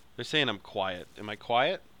 They're saying I'm quiet. Am I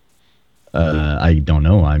quiet? I don't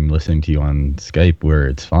know. I'm listening to you on Skype where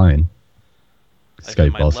it's fine. I think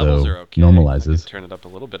Skype my levels are also okay. I normalizes. can turn it up a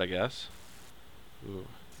little bit, I guess. Ooh,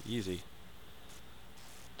 easy.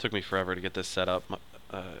 Took me forever to get this set up.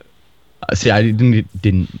 See, I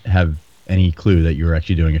didn't have any clue that you were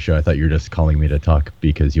actually doing a show. I thought you were just calling me to talk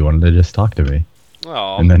because you wanted to just talk to me.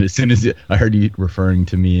 Oh. And then as soon as I heard you referring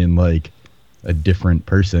to me in like a different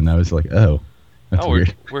person, I was like, oh, that's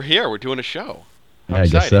weird. We're here. We're doing a show. How Yeah, I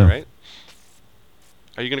exciting, guess so. right?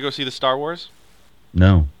 Are you going to go see the Star Wars?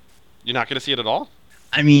 No. You're not going to see it at all?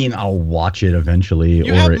 I mean, I'll watch it eventually.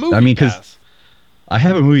 You have Movie Pass. I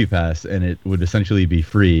have a movie pass, and it would essentially be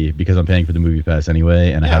free because I'm paying for the movie pass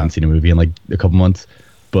anyway, and I Yeah. haven't seen a movie in like a couple months.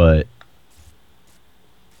 But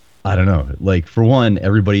I don't know. Like, for one,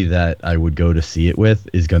 everybody that I would go to see it with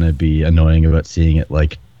is going to be annoying about seeing it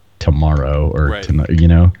like tomorrow or Right. tonight,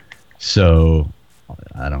 So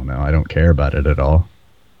I don't know. I don't care about it at all.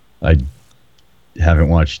 I haven't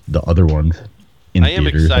watched the other ones in I am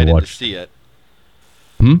theaters. excited to see it.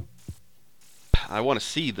 Hmm? I want to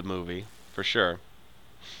see the movie, for sure.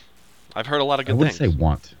 I've heard a lot of I good wouldn't things. say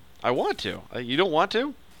want. I want to. You don't want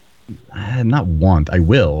to? Not want. I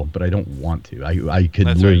will, but I don't want to. I could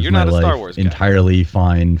That's right. live You're my not a Star life Wars guy. entirely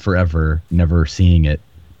fine forever, never seeing it.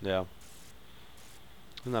 Yeah.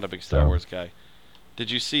 I'm not a big Star So. Wars guy.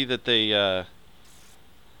 Did you see that they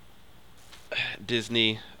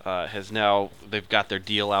Disney they've got their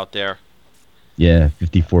deal out there? Yeah,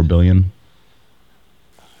 54 billion.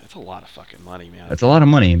 That's a lot of fucking money, man. That's a lot of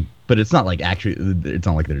money, but it's not like actually. It's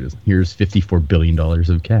not like they're just here's 54 billion dollars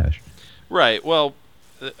of cash. Right. Well,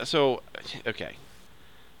 so okay.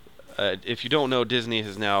 if you don't know, Disney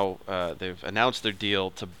has now they've announced their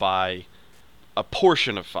deal to buy a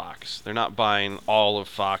portion of Fox. They're not buying all of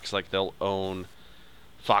Fox, like they'll own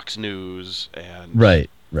Fox News and Right.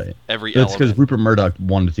 every That's because element. Rupert Murdoch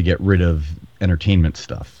wanted to get rid of entertainment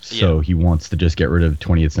stuff, so Yeah. he wants to just get rid of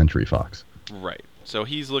 20th Century Fox. Right. So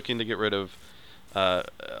he's looking to get rid of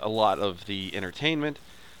a lot of the entertainment.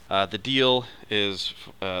 The deal is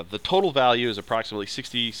the total value is approximately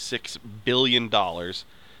 $66 billion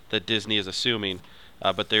that Disney is assuming,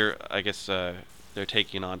 but they're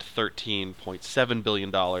taking on $13.7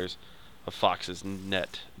 billion of Fox's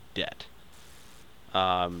net debt.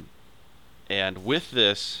 And with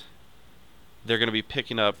this, they're going to be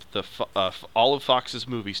picking up all of Fox's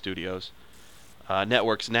movie studios,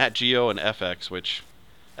 networks Nat Geo and FX, which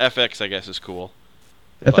FX I guess is cool.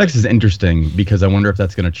 FX is interesting because I wonder if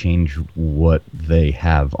that's going to change what they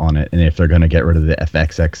have on it and if they're going to get rid of the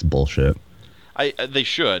FXX bullshit. They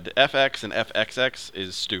should. FX and FXX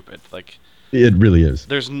is stupid. Like, It really is.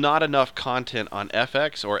 there's not enough content on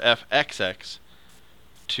FX or FXX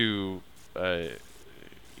to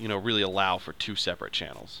really allow for two separate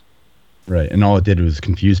channels. Right, and all it did was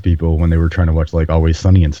confuse people when they were trying to watch like Always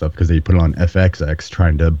Sunny and stuff because they put it on FXX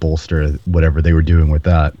trying to bolster whatever they were doing with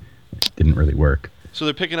that. It didn't really work. So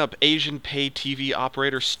they're picking up Asian pay TV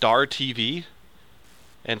operator Star TV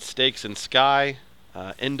and stakes in Sky,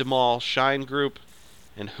 Endemol Shine Group,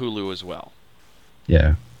 and Hulu as well.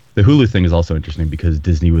 Yeah. The Hulu thing is also interesting because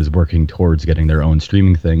Disney was working towards getting their own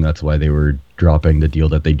streaming thing. That's why they were dropping the deal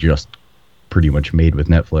that they just pretty much made with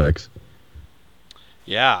Netflix.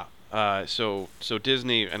 Yeah. So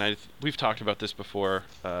Disney, and we've talked about this before,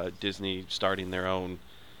 Disney starting their own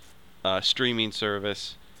streaming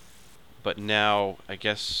service. But now, I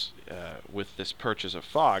guess, with this purchase of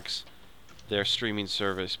Fox, their streaming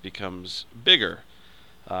service becomes bigger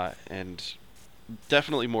and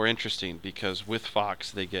definitely more interesting because with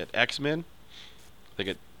Fox, they get X-Men, they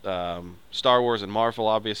get Star Wars and Marvel,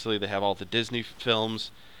 obviously. They have all the Disney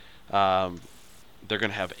films. They're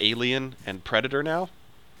going to have Alien and Predator now.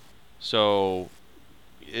 So,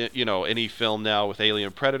 any film now with Alien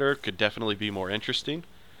and Predator could definitely be more interesting.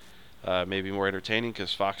 Maybe more entertaining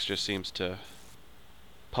because Fox just seems to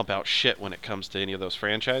pump out shit when it comes to any of those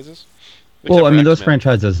franchises. Well, I mean, those X-Men.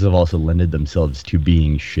 franchises have also lended themselves to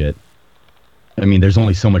being shit. I mean, there's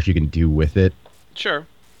only so much you can do with it. Sure.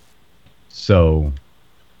 So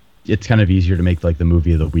it's kind of easier to make like the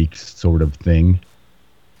movie of the week sort of thing.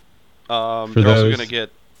 They're also those. going to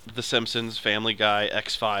get The Simpsons, Family Guy,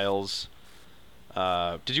 X-Files.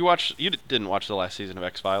 Did you watch? You didn't watch the last season of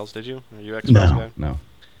X-Files, did you? Are you X-Files guy? No.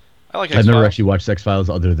 I like I've X-Files. never actually watched X-Files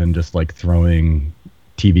other than just like throwing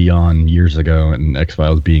TV on years ago and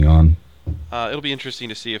X-Files being on. It'll be interesting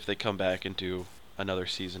to see if they come back and do another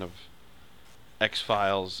season of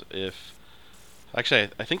X-Files. Actually,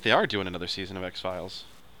 I think they are doing another season of X-Files.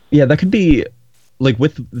 Yeah, that could be like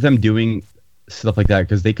with them doing stuff like that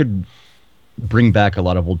because they could bring back a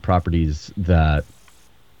lot of old properties that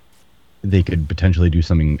they could potentially do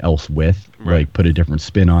something else with, Right. like put a different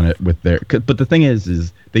spin on it with their. But the thing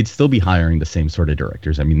is they'd still be hiring the same sort of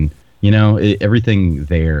directors. I mean, everything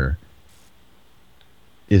there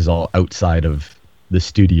is all outside of the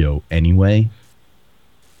studio anyway.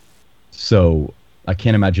 So I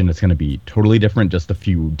can't imagine it's going to be totally different. Just a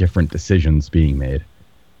few different decisions being made.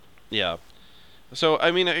 Yeah. So,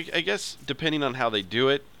 I mean, I guess depending on how they do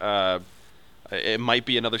it, it might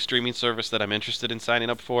be another streaming service that I'm interested in signing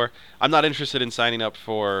up for. I'm not interested in signing up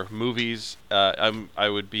for movies. I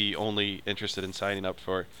would be only interested in signing up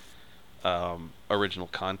for original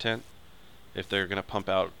content if they're going to pump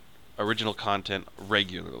out original content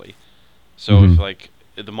regularly. So if like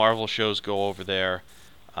the Marvel shows go over there,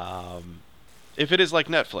 if it is like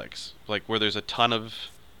Netflix, like where there's a ton of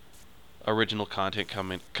original content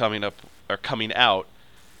coming out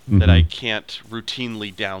that I can't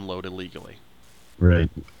routinely download illegally. Right.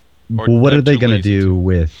 Or Well, what I'm are they too going to lazy do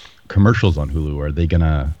with commercials on Hulu? Are they going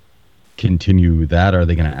to continue that? Are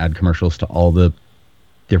they going to add commercials to all the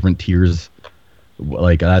different tiers?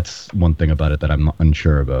 Like, that's one thing about it that I'm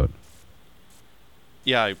unsure about.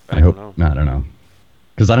 Yeah, I hope, don't know. I don't know.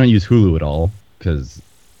 Because I don't use Hulu at all. Because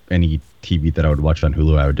any TV that I would watch on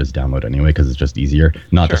Hulu, I would just download anyway because it's just easier.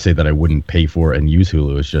 Not to Sure. say that I wouldn't pay for and use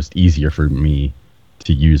Hulu. It's just easier for me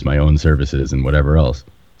to use my own services and whatever else.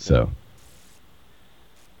 So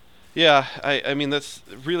Yeah, I mean that's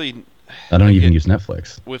really. I don't even use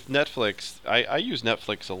Netflix. With Netflix, I use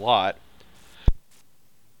Netflix a lot.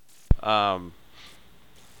 And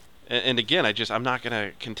again, I'm not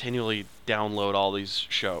gonna continually download all these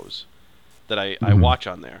shows that I watch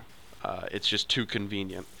on there. It's just too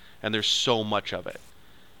convenient, and there's so much of it.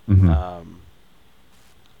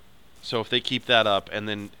 So if they keep that up, and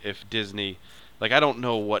then if Disney, like I don't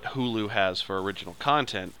know what Hulu has for original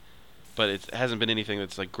content, but it hasn't been anything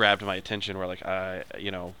that's like grabbed my attention where like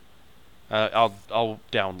I'll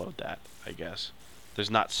download that, I guess. There's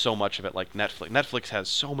not so much of it like Netflix. Netflix has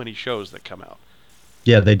so many shows that come out.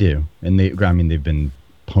 Yeah, they do, and they've been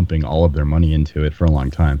pumping all of their money into it for a long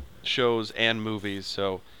time. Shows and movies,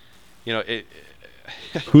 so it.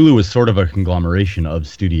 Hulu was sort of a conglomeration of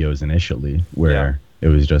studios initially, where it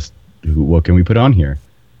was just, what can we put on here?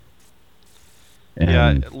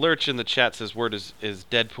 And Lurch in the chat says, "Word is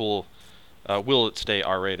Deadpool? Will it stay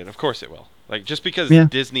R-rated? Of course it will. Like just because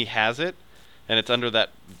Disney has it and it's under that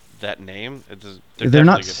name, they're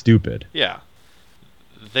not stupid. Yeah,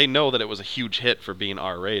 they know that it was a huge hit for being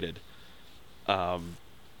R-rated.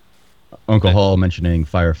 Uncle Hall mentioning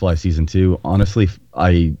Firefly season 2. Honestly,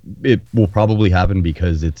 it will probably happen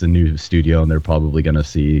because it's a new studio and they're probably gonna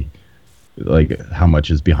see like how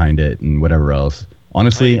much is behind it and whatever else.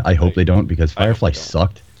 Honestly, I hope they don't, because Firefly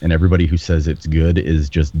sucked, and everybody who says it's good is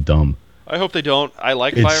just dumb. I hope they don't. I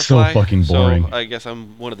like It's Firefly. so fucking boring. So I guess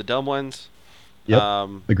I'm one of the dumb ones. Yep.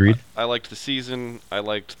 Agreed. I liked the season. I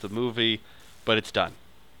liked the movie, but it's done.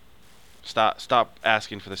 Stop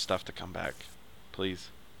asking for this stuff to come back, please.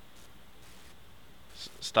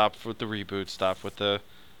 Stop with the reboot. Stop with the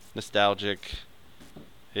nostalgic.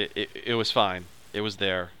 It was fine. It was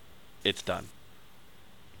there. It's done.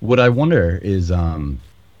 What I wonder is,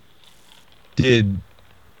 did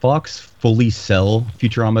Fox fully sell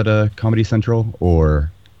Futurama to Comedy Central,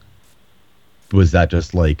 or was that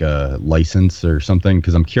just like a license or something?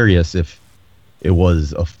 Because I'm curious, if it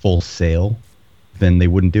was a full sale, then they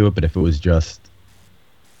wouldn't do it. But if it was just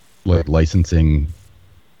like licensing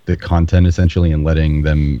the content essentially and letting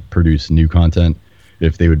them produce new content,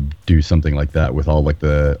 if they would do something like that with all like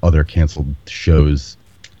the other canceled shows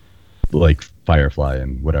like Firefly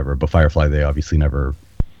and whatever. But Firefly they obviously never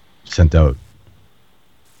sent out,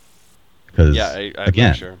 because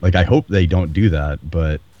again, sure. Like I hope they don't do that,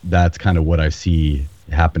 but that's kind of what I see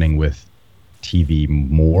happening with TV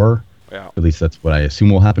more. Yeah. At least that's what I assume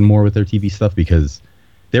will happen more with their TV stuff, because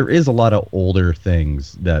there is a lot of older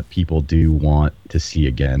things that people do want to see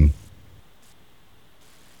again.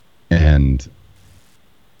 And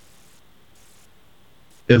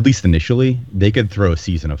at least initially, they could throw a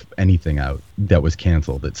season of anything out that was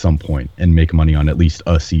canceled at some point and make money on at least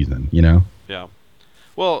a season, you know? Yeah.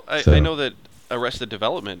 Well, I know that Arrested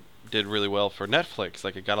Development did really well for Netflix.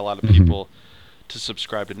 Like, it got a lot of people to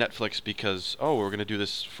subscribe to Netflix because, we're going to do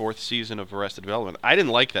this 4th season of Arrested Development. I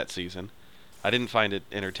didn't like that season. I didn't find it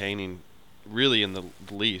entertaining, really, in the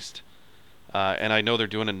least. And I know they're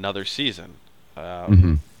doing another season.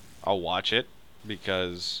 I'll watch it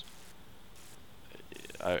because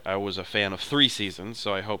I was a fan of 3 seasons,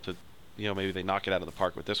 so I hope that maybe they knock it out of the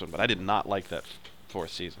park with this one. But I did not like that 4th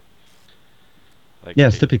season. Like, yeah,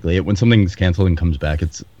 it's typically when something's canceled and comes back,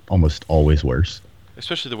 it's almost always worse.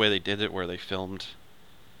 Especially the way they did it, where they filmed.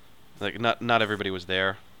 Like not everybody was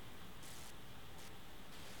there.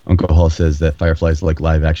 Uncle Hall says that Firefly's like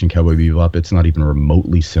live action Cowboy Bebop. It's not even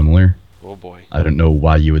remotely similar. Oh boy. I don't know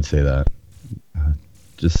why you would say that.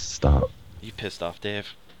 Just stop. You pissed off,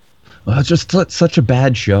 Dave. It's just such a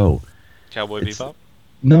bad show. Cowboy Bebop?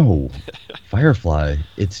 No. Firefly.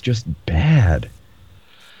 It's just bad.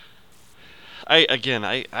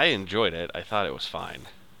 I enjoyed it. I thought it was fine.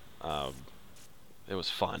 It was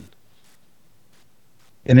fun.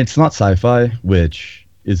 And it's not sci-fi, which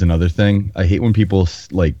is another thing. I hate when people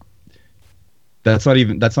like. That's not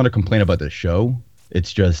a complaint about the show.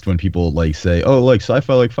 It's just when people like say, "Oh, like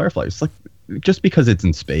sci-fi, like Firefly." It's like, just because it's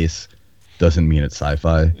in space doesn't mean it's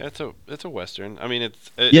sci-fi. Yeah, it's a western. I mean, it's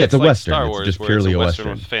a like western. Star Wars, it's just where purely it's a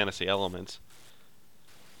western with fantasy elements.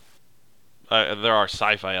 There are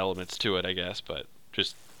sci-fi elements to it, I guess, but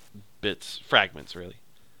just fragments, really.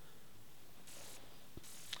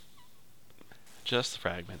 Just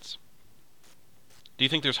fragments. Do you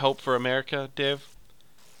think there's hope for America, Dave?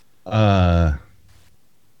 No.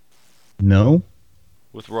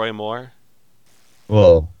 With Roy Moore?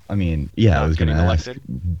 Well, I mean, yeah, I was going to ask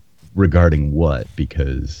regarding what,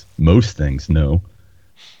 because most things, no.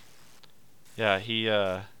 Yeah, he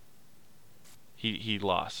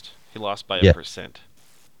lost. He lost by 1%.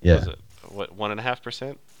 Yeah. Was it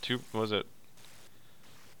 1.5%? 2? Was it?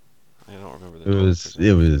 I don't remember the.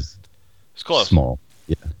 It was close. Small.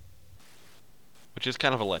 Yeah. Which is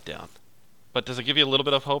kind of a letdown. But does it give you a little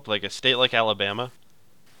bit of hope? Like a state like Alabama?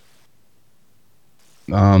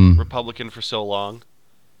 Republican for so long.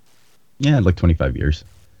 Yeah, like 25 years.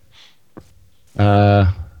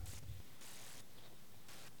 Not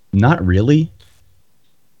really.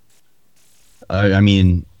 I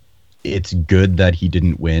mean, it's good that he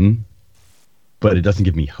didn't win, but it doesn't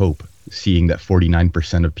give me hope seeing that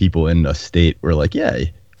 49% of people in a state were like, yeah,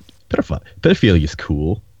 pedophilia is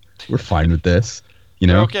cool. We're fine with this. You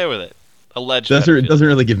They're know, okay with it. Alleged it pedophilia. doesn't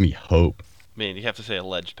really give me hope. I mean, you have to say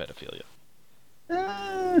alleged pedophilia.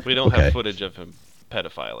 Eh, We don't okay. have footage of him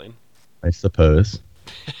pedophiling. I suppose.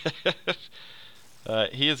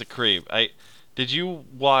 He is a creep. Did you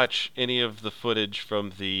watch any of the footage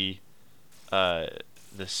from the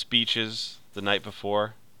speeches the night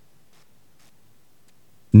before?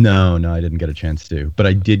 No, I didn't get a chance to. But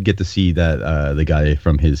I did get to see that the guy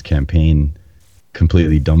from his campaign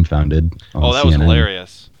completely dumbfounded on Oh, that CNN. was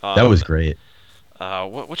hilarious. That was great.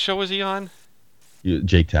 What show was he on?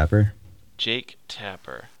 Jake Tapper. Jake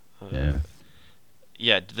Tapper. Yeah.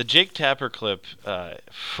 Yeah, the Jake Tapper clip.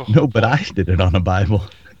 No, but I did it on a Bible.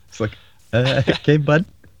 It's like, okay, bud.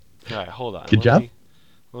 All right, hold on. Good job.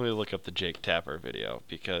 Let me look up the Jake Tapper video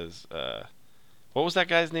because what was that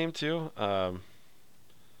guy's name too? I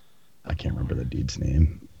can't remember the dude's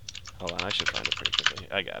name. Hold on, I should find it pretty quickly.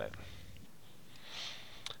 I got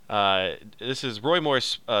it. This is Roy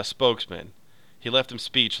Moore's spokesman. He left him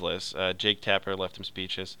speechless. Jake Tapper left him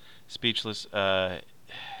speechless. God,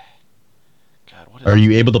 what is Are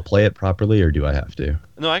you able to play it properly, or do I have to?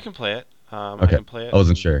 No, I can play it. Okay. I can play it. I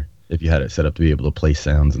wasn't sure if you had it set up to be able to play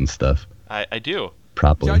sounds and stuff I do.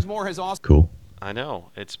 properly. Judge Moore has also Cool. I know.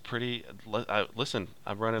 It's pretty. Listen,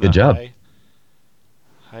 I'm running Good a job.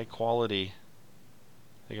 high quality.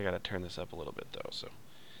 I think I gotta turn this up a little bit though. So,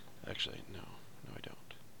 actually, no, I don't.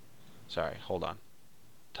 Sorry, hold on.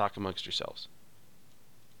 Talk amongst yourselves.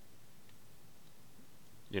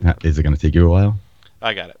 Is it going to take you a while?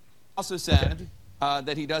 I got it. also said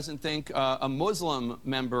that he doesn't think a Muslim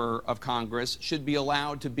member of Congress should be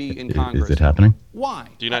allowed to be in Congress. Is it happening? Why?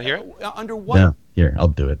 Do you not hear it? Under what? No. Here, I'll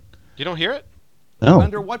do it. You don't hear it? No.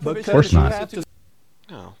 Under what provision Of course of the not. Constitution?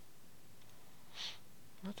 No.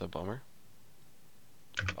 That's a bummer.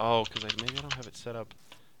 Oh, because maybe I don't have it set up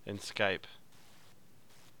in Skype.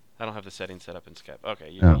 I don't have the settings set up in Skype. Okay,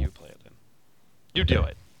 you play it then. You do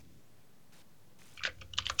it.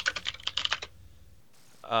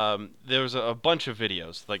 There was a bunch of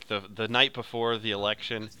videos, like the night before the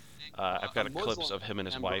election. I've got clips of him and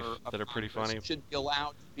his wife that are pretty funny. Should be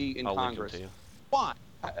allowed to be in I'll Congress. link them to you. Why?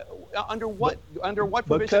 Under what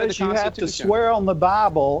provision of the Because you have to Constitution? swear on the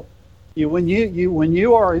Bible. When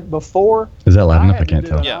you are before. Is that loud enough? I had to can't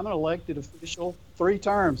do tell. it. I'm an elected official 3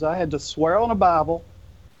 terms. I had to swear on a Bible.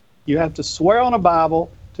 You have to swear on a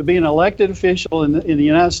Bible to be an elected official in the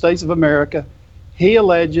United States of America. He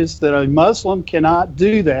alleges that a Muslim cannot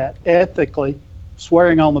do that ethically,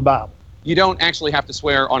 swearing on the Bible. You don't actually have to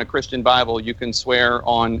swear on a Christian Bible. You can swear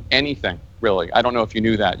on anything, really. I don't know if you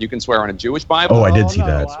knew that. You can swear on a Jewish Bible. Oh, I did see no,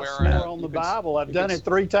 that. I swear on the Bible. I've done it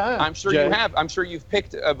 3 times. I'm sure Jay. you have. I'm sure you've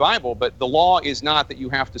picked a Bible, but the law is not that you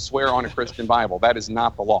have to swear on a Christian Bible. That is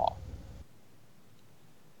not the law.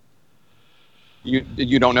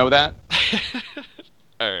 You don't know that?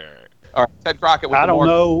 All right, Ted Crockett with I the don't more,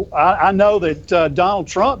 know. I know that Donald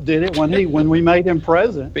Trump did it when we made him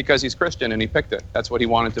president. because he's Christian and he picked it. That's what he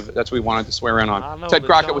wanted to. That's what he wanted to swear in I on. know Ted that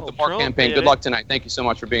Crockett with the Donald Mark Trump campaign. did Good it. luck tonight. Thank you so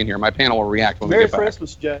much for being here. My panel will react when Merry we get back.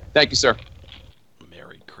 Christmas, Jay. Thank you, sir.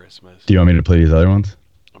 Merry Christmas. Do you want me to play these other ones?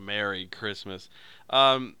 Merry Christmas.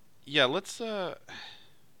 Yeah, let's. I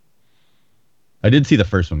did see the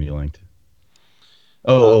first one you linked.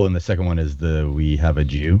 Oh, and the second one is the We Have a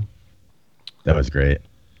Jew. That was great.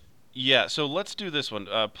 Yeah, so let's do this one.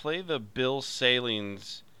 Play the Bill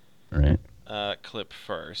Salines All right. clip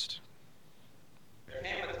first.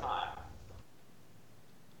 And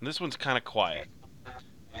this one's kind of quiet.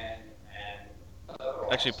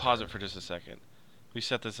 Actually, pause it for just a second. We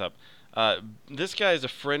set this up. This guy is a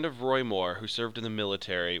friend of Roy Moore who served in the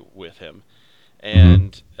military with him.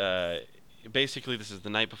 And basically, this is the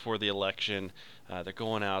night before the election. They're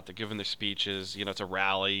going out. They're giving their speeches. You know, it's a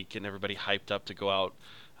rally, getting everybody hyped up to go out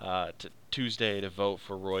to Tuesday to vote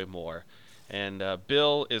for Roy Moore. And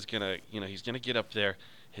Bill is going to, he's going to get up there.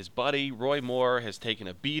 His buddy, Roy Moore, has taken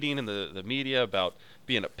a beating in the media about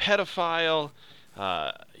being a pedophile.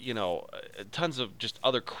 Tons of just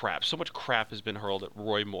other crap. So much crap has been hurled at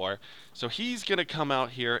Roy Moore. So he's going to come out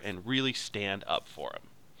here and really stand up for him.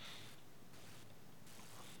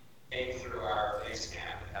 Came through our base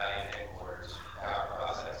camp, battalion headquarters, our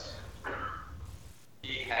process.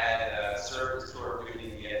 He had served his tour of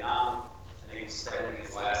duty in Vietnam, and he was spending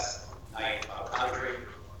his last night of country,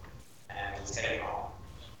 and was heading home.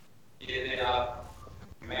 He ended up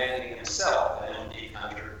commanding himself an MD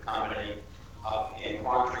company up in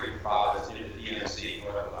Quang Tri province near the DMZ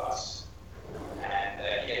north of us.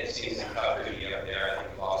 And he had seen some tough duty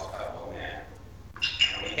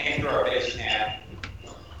came to our base camp.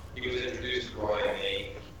 He was introduced to Roy and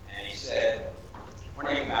me, and he said, "When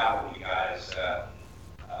are you come out with you guys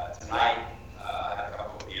tonight? I had a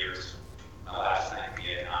couple of beers. My last night in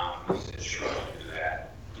Vietnam." He said, "Sure, we can do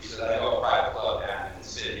that." He said, "I know a private club down in the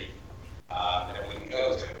city that we can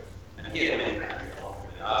go to." And he had been there longer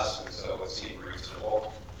than us, and so it seemed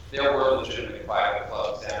reasonable. There were legitimate private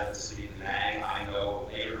clubs down in the city of Da Nang. I know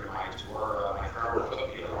later in my tour, my colonel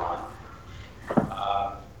took me to one.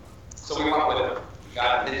 So we went with him. We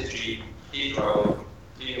got in his Jeep. He drove.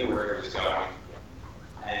 He knew where he was going.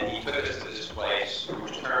 And he took us to this place,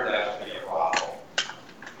 which turned out to be a brothel.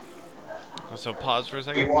 So pause for a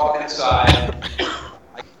second. We walked inside.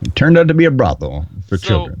 It turned out to be a brothel for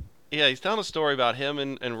children. Yeah, he's telling a story about him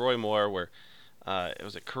and Roy Moore where,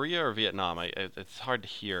 was it Korea or Vietnam? It's hard to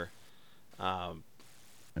hear. I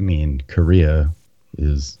mean, Korea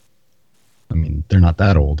is, they're not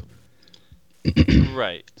that old.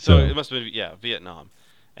 Right. So it must have been, Vietnam.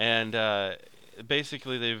 And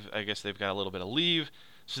basically I guess they've got a little bit of leave,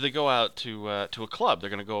 so they go out to a club. They're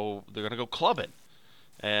gonna go clubbing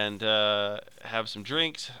and have some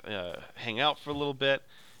drinks, hang out for a little bit,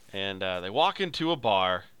 and they walk into a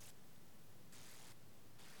bar.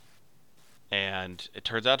 And it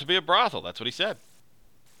turns out to be a brothel. That's what he said.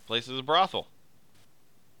 Place is a brothel.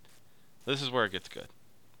 This is where it gets good.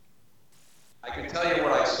 I can tell you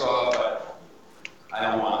what I saw, but I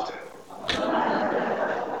don't want to.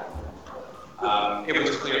 It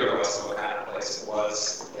was clear to us what kind of place it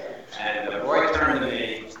was. And Roy turned to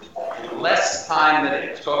me, in less time than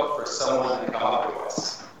it took for someone to come up to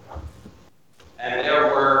us. And there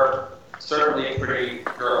were certainly pretty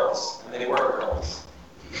girls, and they were girls.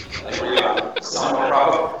 They were young. Some were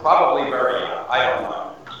probably very young. I don't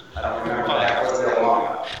know. I don't remember that. I wasn't there long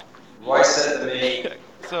enough. Roy said to me,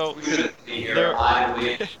 so "We shouldn't be here. I'm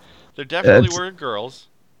leaving." There definitely were girls.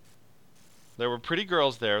 There were pretty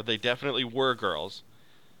girls there. They definitely were girls.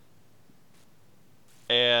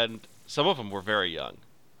 And some of them were very young.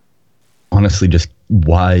 Honestly, just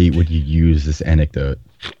why would you use this anecdote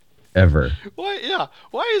ever? Why? Yeah.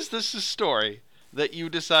 Why is this a story that you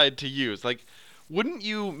decide to use? Like, wouldn't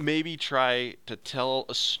you maybe try to tell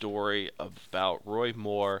a story about Roy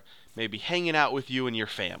Moore maybe hanging out with you and your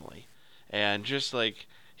family? And just like,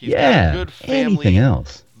 he's got a good family anything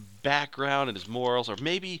else. Background and his morals. Or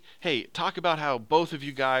maybe, hey, talk about how both of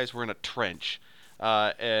you guys were in a trench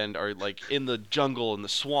and are like in the jungle, in the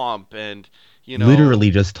swamp, and, you know.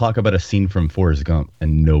 Literally just talk about a scene from Forrest Gump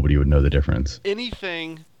and nobody would know the difference.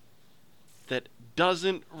 Anything that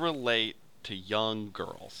doesn't relate to young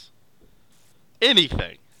girls.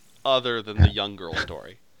 Anything other than the young girl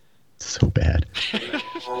story. So bad.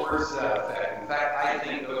 Or words to that effect. In fact, I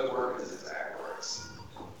think those were his exact words.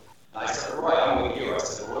 And I said, "Roy, I'm with you." I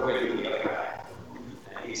said, "What do we do with the other guy?"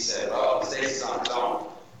 And he said, "Well, Stacy's on his own."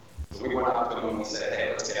 So we went up to him and we said, "Hey,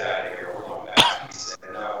 let's get out of here. We're going back." He said,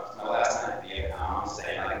 "No, it's my last night in Vietnam. I'm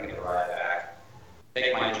staying. I can get a ride back.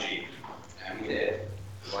 Take my Jeep." And we did.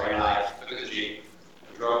 Roy and I took the Jeep.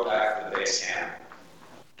 We drove back to the base camp.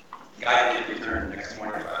 The guy did return the next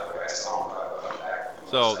morning, by the way. I saw him back.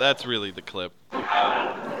 So that's really the clip.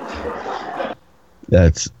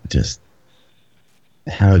 That's just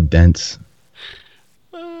how dense.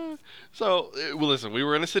 Well, listen, we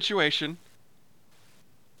were in a situation.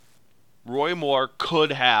 Roy Moore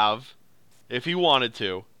could have, if he wanted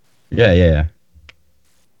to. Yeah.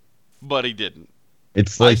 But he didn't.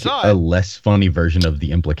 It's like a less funny version of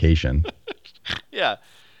the implication. Yeah.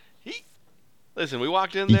 Listen, we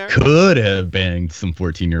walked in there. He could have banged some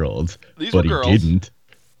 14-year-olds, but girls. He didn't.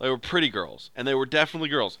 They were pretty girls, and they were definitely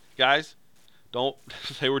girls. Guys,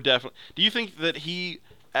 they were definitely. Do you think that he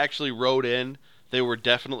actually wrote in they were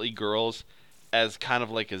definitely girls as kind of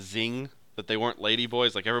like a zing, that they weren't lady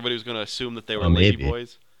boys? Like everybody was going to assume that they were lady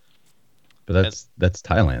boys? But that's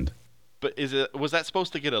Thailand. But was that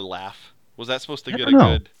supposed to get a laugh? Was that supposed to get a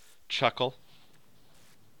good chuckle?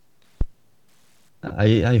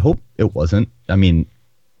 I hope it wasn't. I mean,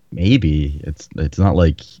 maybe it's not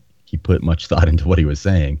like he put much thought into what he was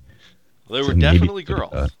saying. They were definitely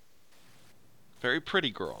girls. Very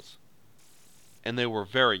pretty girls. And they were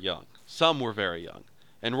very young. Some were very young.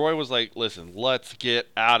 And Roy was like, "Listen, let's get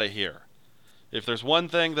out of here. If there's one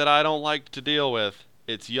thing that I don't like to deal with,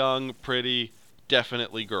 it's young, pretty,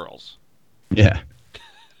 definitely girls. Yeah.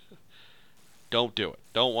 Don't do it.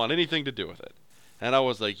 Don't want anything to do with it." And I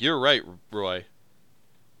was like, "You're right, Roy.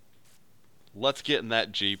 Let's get in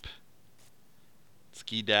that Jeep.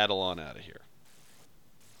 Ski-daddle on out of here."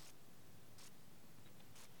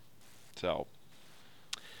 So,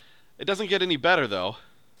 it doesn't get any better, though,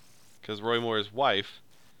 because Roy Moore's wife,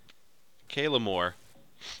 Kayla Moore,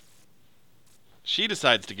 She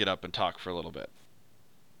decides to get up and talk for a little bit.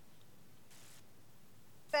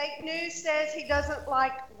 Fake news says he doesn't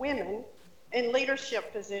like women in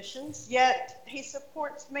leadership positions, yet he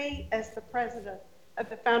supports me as the president of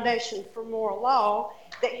the Foundation for Moral Law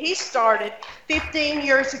that he started 15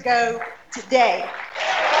 years ago today.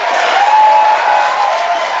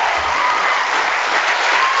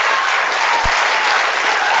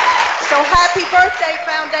 So happy birthday,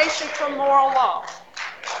 Foundation for Moral Law.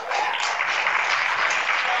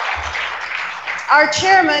 Our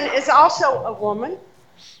chairman is also a woman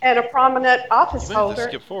and a prominent office You might have holder. to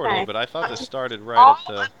skip forward a little bit. I thought this started right All at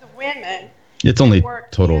the... of the women It's only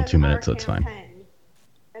work total in 2 minutes, so our it's fine. campaign,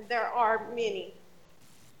 and there are many.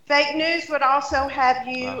 Fake news would also have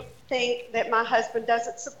you think that my husband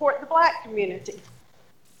doesn't support the black community.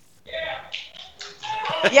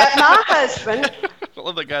 Yet my husband, I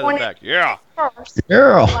love that guy in the back. Yeah. first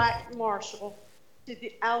Yeah. black marshal to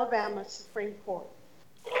the Alabama Supreme Court.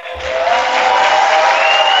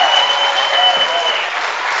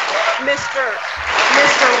 Mr.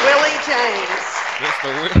 Willie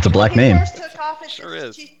James. That's a black name. When he first took office Sure as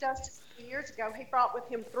is. Chief Justice a few years ago, he brought with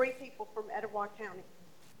him 3 people from Etowah County.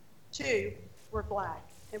 2 were black,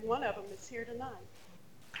 and one of them is here tonight.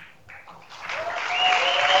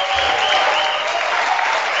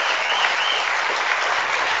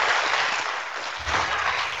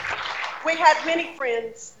 We have many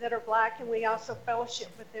friends that are black, and we also fellowship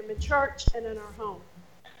with them in church and in our home.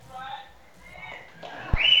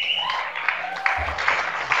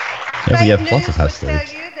 Yeah, we have Fake lots of news house would tell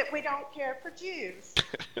stories. you that we don't care for Jews.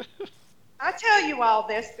 I tell you all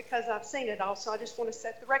this because I've seen it all, so I just want to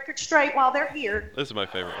set the record straight while they're here. This is my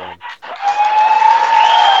favorite one.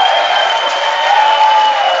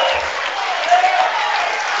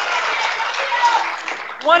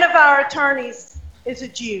 One of our attorneys is a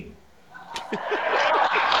Jew.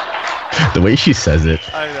 The way she says it,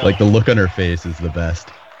 I know. like the look on her face is the best.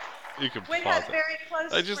 You can We pause have it. very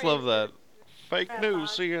close I just love that. Fake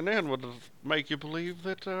news, CNN would make you believe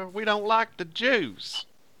that we don't like the Jews.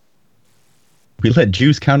 We let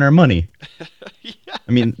Jews count our money.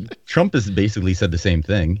 I mean, Trump has basically said the same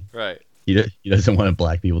thing. Right. He doesn't want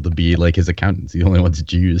black people to be like his accountants. He only wants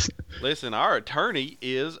Jews. Listen, our attorney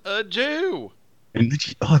is a Jew. And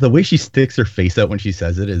the way she sticks her face out when she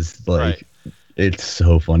says it is like, it's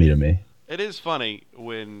so funny to me. It is funny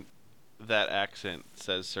when that accent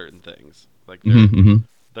says certain things. Like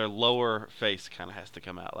their lower face kind of has to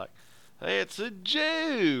come out like, hey, it's a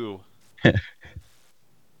Jew.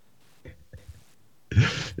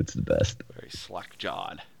 It's the best. Very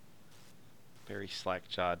slack-jawed. Very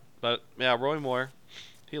slack-jawed. But, yeah, Roy Moore,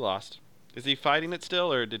 he lost. Is he fighting it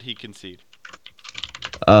still, or did he concede?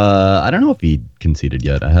 I don't know if he conceded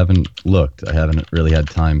yet. I haven't looked. I haven't really had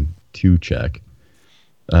time to check.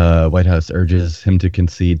 White House urges him to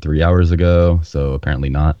concede 3 hours ago, so apparently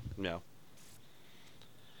not. No.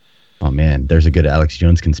 Oh, man. There's a good Alex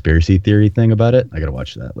Jones conspiracy theory thing about it. I gotta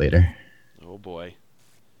watch that later. Oh, boy.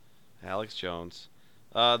 Alex Jones.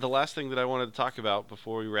 The last thing that I wanted to talk about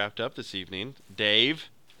before we wrapped up this evening, Dave,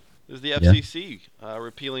 is the FCC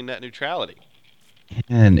repealing net neutrality.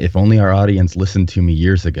 And if only our audience listened to me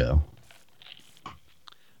years ago.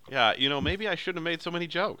 Yeah, maybe I shouldn't have made so many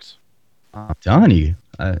jokes. I'm telling you,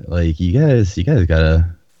 you guys gotta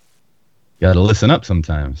listen up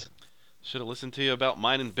sometimes. Should have listened to you about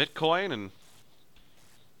mining Bitcoin and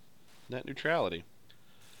net neutrality.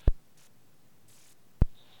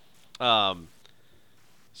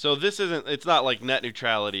 So it's not like net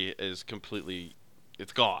neutrality is completely,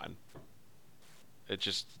 it's gone. It's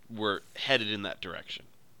just, we're headed in that direction.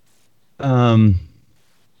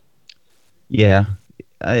 Yeah.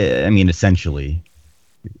 I mean, essentially,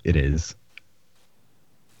 it is.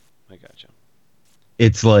 I gotcha.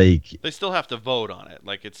 It's like... They still have to vote on it.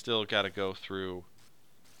 Like, it's still got to go through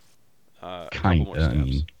a couple Kind more of, steps, I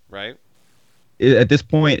mean... right? At this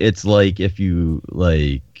point, it's like if you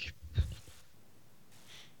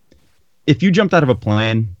jumped out of a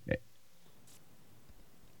plane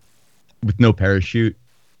with no parachute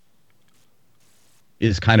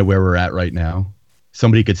is kind of where we're at right now.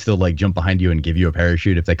 Somebody could still jump behind you and give you a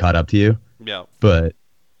parachute if they caught up to you. Yeah. But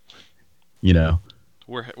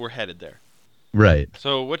we're headed there. Right.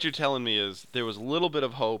 So what you're telling me is there was a little bit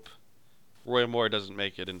of hope Roy Moore doesn't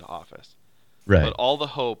make it into office. Right. But all the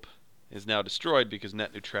hope is now destroyed because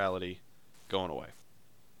net neutrality going away.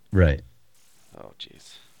 Right. Oh,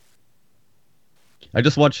 jeez. I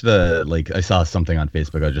just watched I saw something on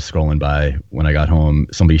Facebook. I was just scrolling by when I got home.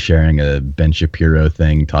 Somebody sharing a Ben Shapiro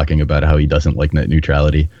thing talking about how he doesn't like net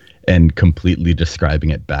neutrality and completely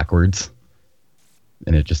describing it backwards.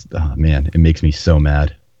 And it just, oh man, it makes me so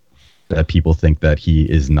mad. that people think that he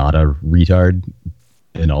is not a retard,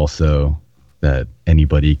 and also that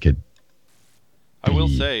anybody could. I will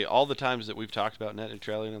say, all the times that we've talked about net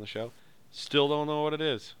neutrality on the show, still don't know what it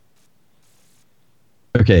is.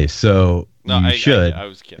 Okay, so No, you should I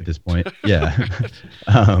was kidding. at this point. Yeah.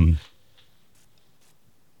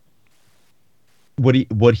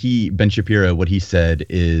 Ben Shapiro, what he said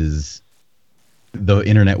is the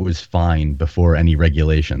internet was fine before any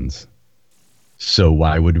regulations. So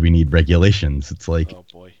why would we need regulations? It's like, oh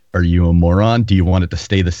boy, are you a moron? Do you want it to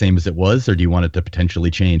stay the same as it was, or do you want it to potentially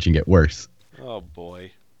change and get worse? Oh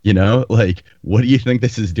boy. You know, like, what do you think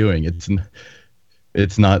this is doing?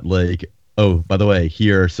 It's not like, oh, by the way,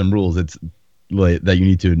 here are some rules. It's like that you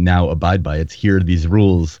need to now abide by. It's here are these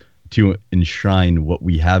rules to enshrine what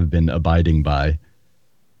we have been abiding by.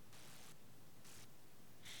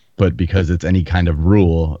 But because it's any kind of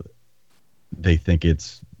rule, they think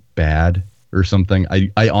it's bad or something.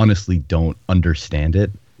 I honestly don't understand it.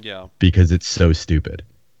 Yeah. Because it's so stupid.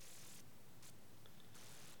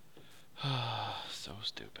 So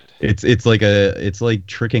stupid. It's like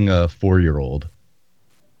tricking a 4-year-old.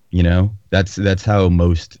 You know? That's how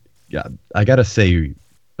most, yeah, I got to say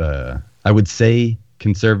I would say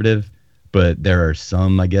conservative, but there are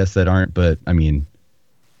some, I guess, that aren't, but I mean,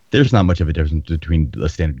 there's not much of a difference between a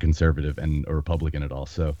standard conservative and a Republican at all.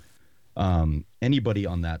 So anybody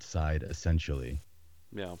on that side essentially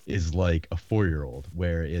is like a 4-year-old,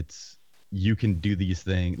 where it's, you can do these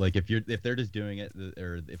things, like if they're just doing it,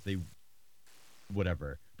 or if they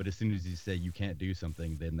whatever, but as soon as you say you can't do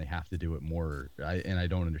something, then they have to do it more. And I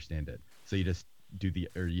don't understand it. So you just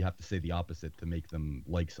you have to say the opposite to make them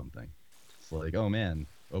like something. It's like, oh man,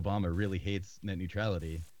 Obama really hates net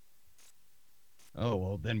neutrality. Oh,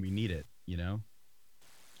 well, then we need it, you know?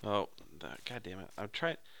 Oh, God damn it. I'm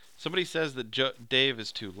trying. Somebody says that Dave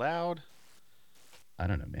is too loud. I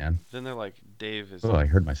don't know, man. Then they're like, Dave is... Oh, I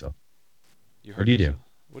heard myself. You heard what do you yourself?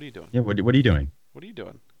 do? What are you doing? Yeah, what are you doing? What are you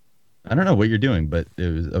doing? I don't know what you're doing, but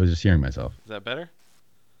I was just hearing myself. Is that better?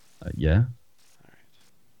 Yeah.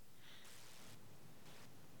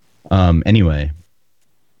 All right. Anyway,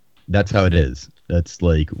 that's how it is. That's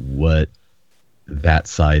like what that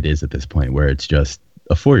side is at this point, where it's just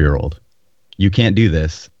a 4-year-old. You can't do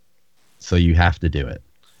this, so you have to do it.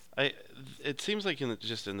 It seems like in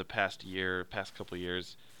the past couple of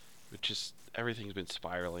years, it just everything's been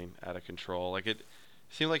spiraling out of control. Like it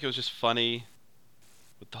seemed like it was just funny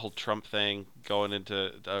with the whole Trump thing going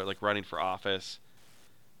into like running for office,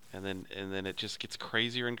 and then it just gets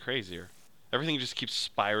crazier and crazier. Everything just keeps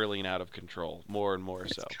spiraling out of control more and more.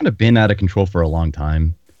 So it's kind of been out of control for a long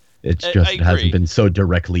time. It's just, it hasn't been so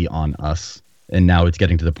directly on us. And now it's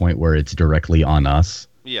getting to the point where it's directly on us.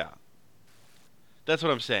 Yeah. That's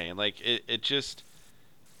what I'm saying. Like, it just...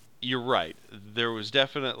 You're right. There was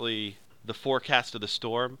definitely the forecast of the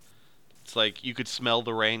storm. It's like you could smell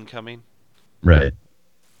the rain coming. Right.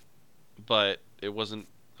 But it wasn't,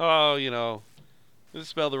 we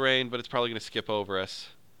smell the rain, but it's probably going to skip over us.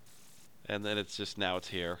 And then it's just, now it's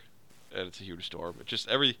here. And it's a huge storm. It just,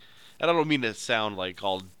 and I don't mean to sound like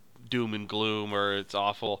all doom and gloom or it's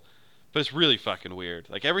awful, but it's really fucking weird.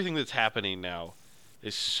 Like, everything that's happening now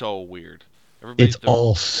is so weird. It's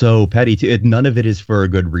all so petty too. None of it is for a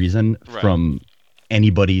good reason from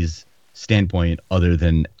anybody's standpoint other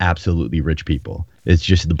than absolutely rich people. It's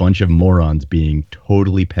just a bunch of morons being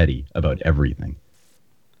totally petty about everything.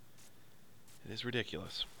 It is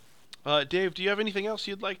ridiculous. Dave, do you have anything else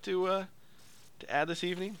you'd like to add this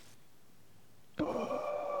evening?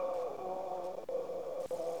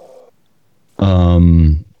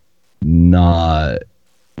 Not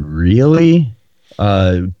really.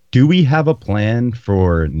 Do we have a plan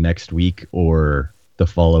for next week or the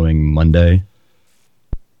following Monday?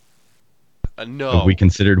 No. Have we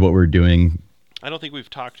considered what we're doing? I don't think we've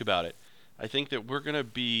talked about it. I think that we're going to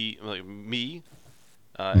be, like, me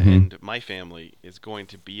and my family is going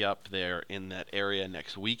to be up there in that area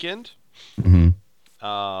next weekend.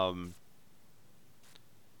 I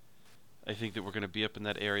think that we're going to be up in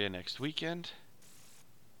that area next weekend.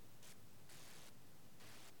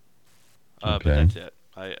 But that's it.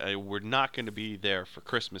 We're not going to be there for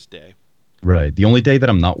Christmas Day. Right. The only day that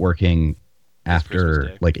I'm not working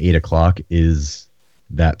after like 8 o'clock is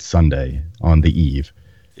that Sunday on the eve.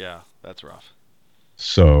 Yeah, that's rough.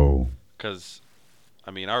 So. Because,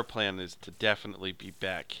 I mean, our plan is to definitely be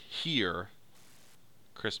back here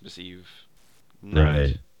Christmas Eve night.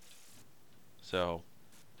 Right. So,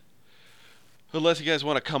 unless you guys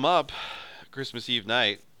want to come up Christmas Eve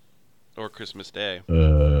night or Christmas Day.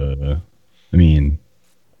 I mean,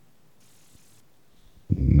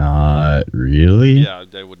 not really. Yeah,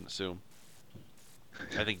 I wouldn't assume.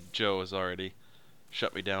 I think Joe has already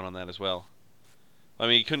shut me down on that as well. I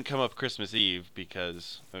mean, he couldn't come up Christmas Eve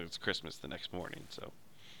because it's Christmas the next morning, so.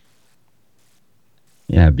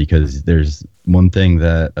 Yeah, because there's one thing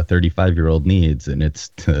that a 35-year-old needs, and it's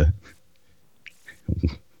to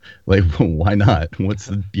like, why not? What's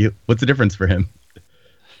the difference for him?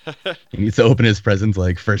 He needs to open his presents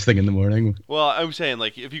like first thing in the morning. Well, I'm saying,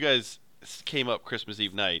 like, if you guys came up Christmas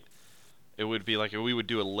Eve night, it would be like we would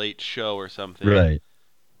do a late show or something. Right.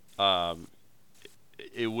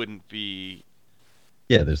 It wouldn't be.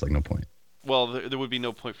 Yeah, there's like no point. Well, there would be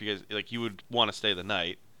no point for you guys. Like, you would want to stay the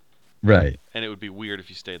night. Right. And it would be weird if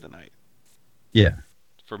you stayed the night. Yeah.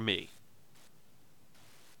 For me.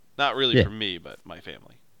 Not really for me, but my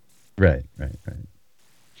family. Right.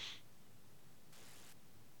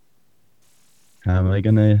 How am I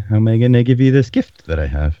gonna give you this gift that I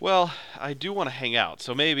have? Well, I do want to hang out,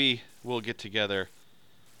 so maybe we'll get together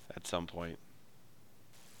at some point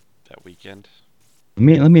that weekend.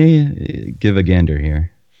 Let me give a gander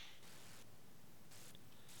here.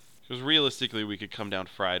 Because realistically, we could come down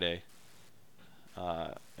Friday,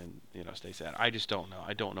 and stay Saturday. I just don't know.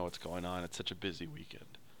 I don't know what's going on. It's such a busy weekend.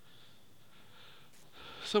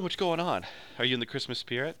 So much going on. Are you in the Christmas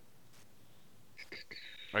spirit?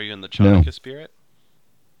 Are you in the Chanukah spirit?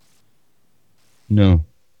 No.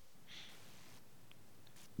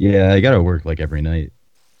 Yeah, I gotta work like every night.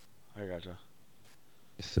 I gotcha.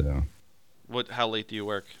 So. How late do you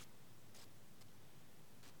work?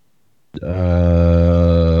 Look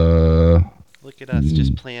at us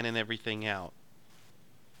just planning everything out.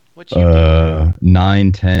 What you doing?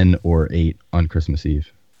 9, 10, or 8 on Christmas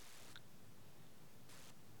Eve.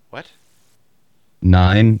 What?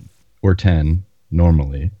 9 or 10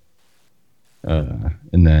 normally. And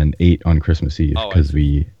then 8 on Christmas Eve because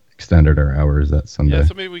we extended our hours that Sunday. Yeah,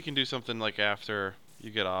 so maybe we can do something like after you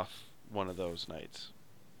get off one of those nights.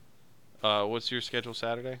 What's your schedule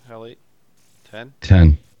Saturday? How late? 10?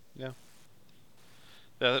 10. Yeah.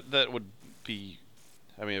 That would be.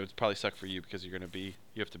 I mean, it would probably suck for you because you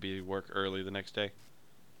have to be work early the next day.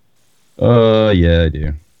 Yeah, I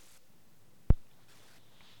do.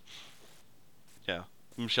 Yeah.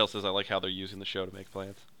 Michelle says I like how they're using the show to make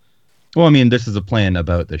plans. Well, I mean, this is a plan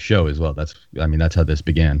about the show as well. That's how this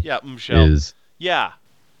began. Yeah, Michelle. Yeah.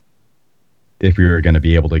 If we were going to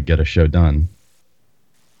be able to get a show done.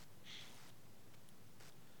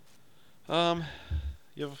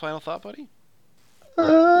 You have a final thought, buddy?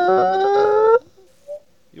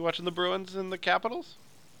 You watching the Bruins and the Capitals?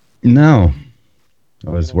 No. I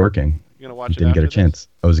was working. You gonna watch it? Didn't get a chance.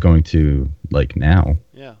 I was going to, now.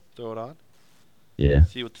 Yeah, throw it on. Yeah.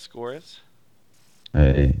 See what the score is.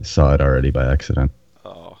 I saw it already by accident.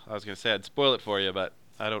 Oh, I was gonna say I'd spoil it for you, but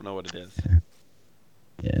I don't know what it is.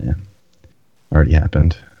 Yeah. Already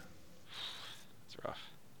happened. It's rough.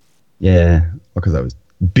 Yeah, because I was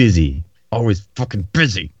busy. Always fucking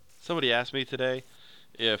busy. Somebody asked me today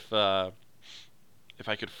if I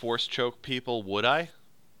could force choke people, would I?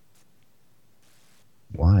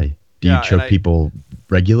 Why? Do you choke people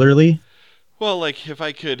regularly? Well, like, if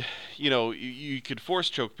I could, you could force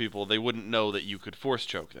choke people, they wouldn't know that you could force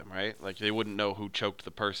choke them, right? Like, they wouldn't know who choked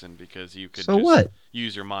the person because you could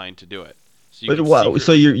use your mind to do it.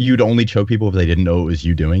 So you'd only choke people if they didn't know it was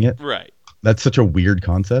you doing it? Right. That's such a weird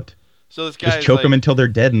concept. So this guy just choke them until they're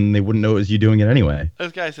dead and they wouldn't know it was you doing it anyway.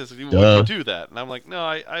 This guy says, would you do that? And I'm like, no,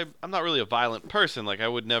 I'm not really a violent person. Like, I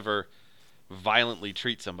would never violently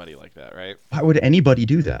treat somebody like that, right? Why would anybody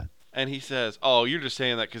do that? And he says, oh, you're just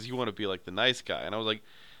saying that because you want to be like the nice guy. And I was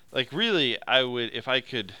like, really, I would, if I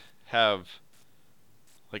could have,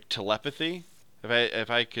 like, telepathy, if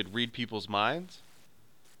I could read people's minds,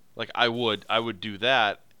 like, I would do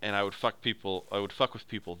that, and I would fuck with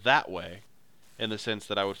people that way, in the sense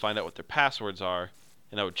that I would find out what their passwords are,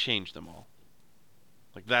 and I would change them all.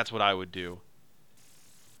 Like, that's what I would do.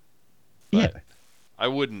 But yeah. I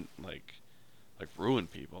wouldn't, like ruin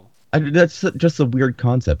people. That's just a weird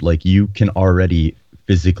concept. Like, you can already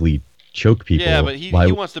physically choke people. Yeah, but he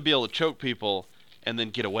wants to be able to choke people and then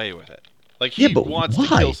get away with it. Like, he wants to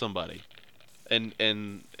kill somebody.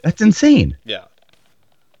 And that's insane. Yeah.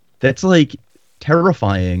 That's, like,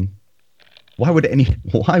 terrifying. Why would anybody?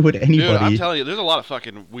 Dude, I'm telling you, there's a lot of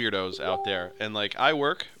fucking weirdos out there. And, like, I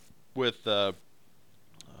work with a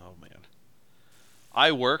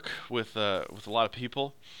lot of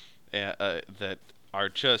people that are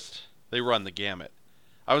just, they run the gamut.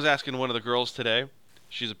 I was asking one of the girls today,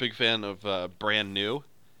 she's a big fan of Brand New,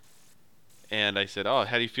 and I said, oh,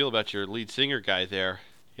 how do you feel about your lead singer guy there,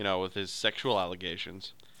 with his sexual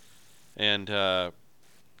allegations? And her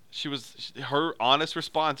honest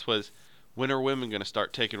response was, when are women going to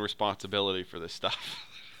start taking responsibility for this stuff?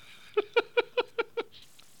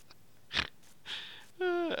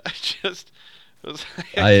 I just was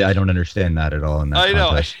I don't understand that at all in that I know,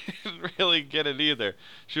 I context. didn't really get it either.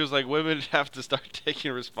 She was like, women have to start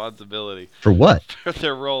taking responsibility For what? for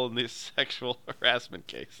their role in these sexual harassment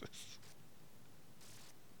cases.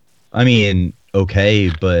 I mean, okay,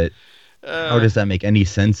 but how Uh, does that make any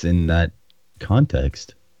sense in that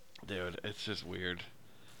context? Dude, it's just weird.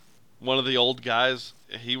 One of the old guys,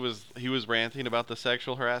 he was ranting about the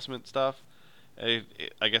sexual harassment stuff.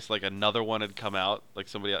 I guess like another one had come out, like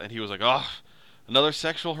somebody else, and he was like, "Oh, another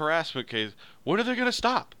sexual harassment case. When are they gonna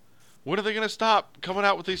stop? When are they gonna stop coming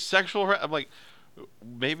out with these sexual?" I'm like,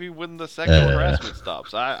 maybe when the sexual harassment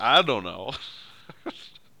stops. I don't know.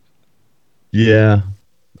 Yeah,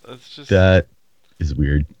 It's just that is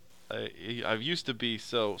weird. I used to be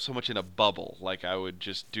so much in a bubble. Like I would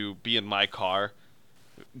just be in my car,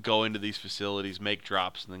 go into these facilities, make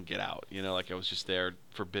drops, and then get out. You know, like I was just there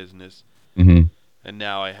for business. Hmm. And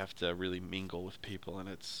now I have to really mingle with people, and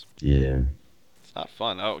it's Yeah. not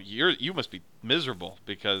fun. Oh, you must be miserable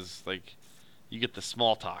because like you get the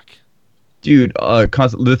small talk. Dude,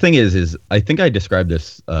 the thing is I think I described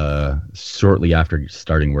this shortly after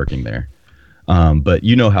starting working there. But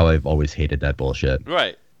you know how I've always hated that bullshit.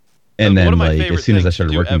 Right. And One then of my like favorite as soon as I things to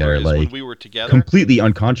started do working ever there, is when like we were together. completely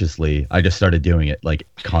unconsciously, I just started doing it like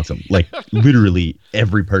constantly, like literally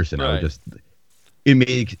every person. I would Right. just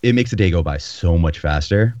it makes the day go by so much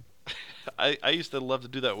faster. I used to love to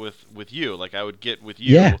do that with you. Like I would get with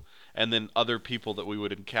you, Yeah. and then other people that we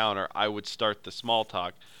would encounter, I would start the small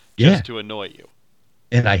talk just Yeah. to annoy you.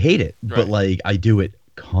 And I hate it, but Right. like I do it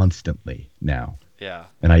constantly now. Yeah.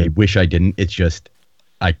 And I wish I didn't. It's just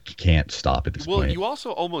I can't stop at this Well, point. you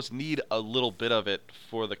also almost need a little bit of it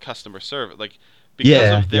for the customer service, like because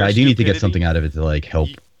Yeah, of their I do need to get stupidity, something out of it to like help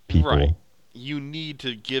people. Right. You need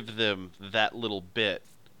to give them that little bit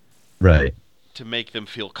Right. to make them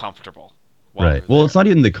feel comfortable. while Right. they're Well, there. it's not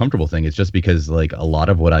even the comfortable thing. It's just because like a lot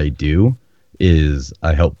of what I do is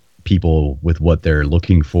I help people with what they're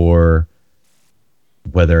looking for,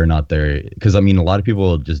 whether or not they're because I mean a lot of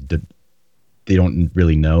people just they don't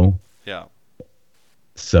really know, Yeah.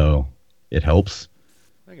 so it helps.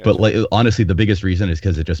 I But gotcha. like honestly, the biggest reason is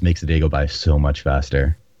because it just makes the day go by so much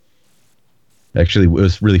faster. Actually, it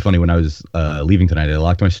was really funny when I was leaving tonight. I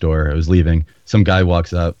locked my store. I was leaving. Some guy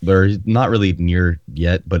walks up, or he's not really near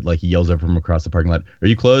yet, but like he yells up from across the parking lot, "Are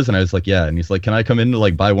you closed?" And I was like, "Yeah." And he's like, "Can I come in to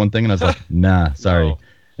like buy one thing?" And I was like, "Nah, sorry." No.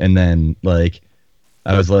 And then like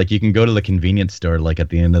I was like, "You can go to the convenience store like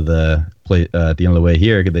at the end of the at the end of the way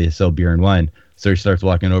here. They sell beer and wine." So he starts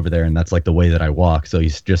walking over there, and that's like the way that I walk. So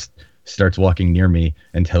he's just starts walking near me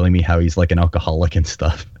and telling me how he's like an alcoholic and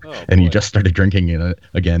stuff, Oh, and he boy. just started drinking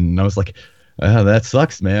again. And I was like, that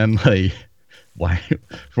sucks, man. Like, why?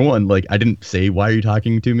 For one, like, I didn't say why are you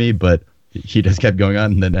talking to me, but he just kept going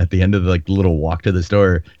on. And then at the end of the like little walk to the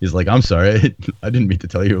store, he's like, "I'm sorry, I didn't mean to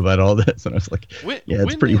tell you about all this." And I was like, "Yeah,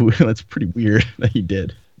 it's pretty. That's pretty weird that he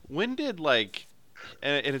did." When did like,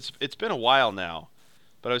 and it's been a while now,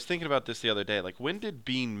 but I was thinking about this the other day. Like, when did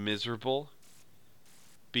being miserable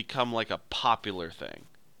become like a popular thing?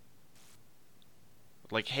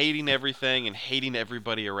 Like hating everything and hating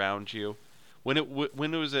everybody around you.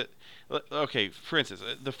 When was it? Okay, for instance,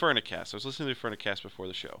 the Furnicast. I was listening to the Furnicast before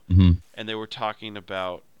the show, Mhm. and they were talking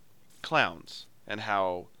about clowns and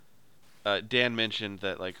how Dan mentioned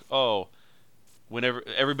that like, oh, whenever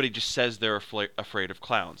everybody just says they're afraid of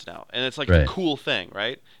clowns now, and it's like the Right. cool thing,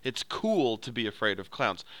 right? It's cool to be afraid of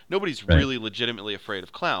clowns. Nobody's Right. really legitimately afraid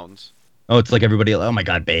of clowns. Oh, it's like everybody. Oh my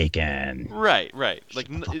God, bacon. Right. Like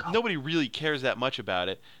nobody really cares that much about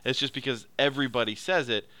it. It's just because everybody says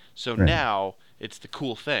it, so Right. now it's the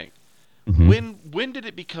cool thing. Mhm. When did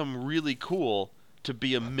it become really cool to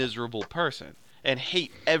be a miserable person and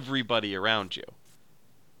hate everybody around you?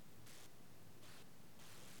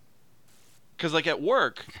 Because like at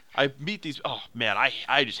work, I meet these. Oh man,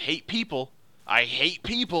 I just hate people. I hate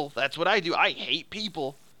people. That's what I do. I hate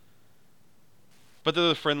people. But they're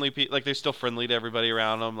the friendly people. Like they're still friendly to everybody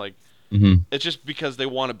around them. Like Mhm. it's just because they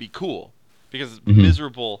want to be cool. Because Mhm.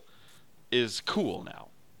 miserable is cool now.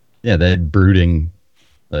 Yeah, that brooding,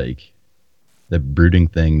 like the brooding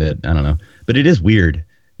thing that I don't know, but it is weird.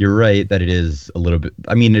 You're right that it is a little bit.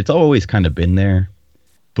 I mean, it's always kind of been there,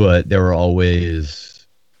 but there were always.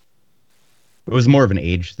 It was more of an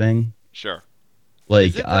age thing. Sure.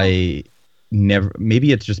 Like I never.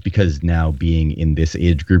 Maybe it's just because now being in this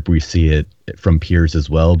age group, we see it from peers as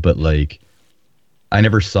well. But like, I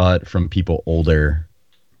never saw it from people older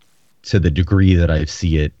to the degree that I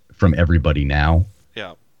see it from everybody now.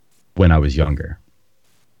 Yeah. When I was younger.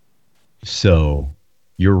 So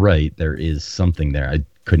you're right. There is something there. I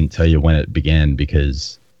couldn't tell you when it began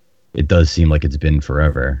because it does seem like it's been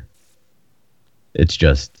forever. It's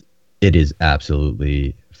just, it is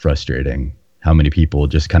absolutely frustrating how many people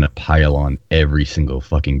just kind of pile on every single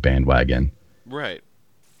fucking bandwagon. Right.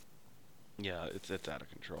 Yeah, it's out of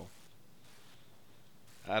control.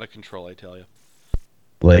 Out of control, I tell you.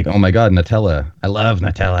 Like, oh my god, Nutella. I love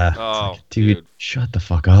Nutella. Oh, like, dude, shut the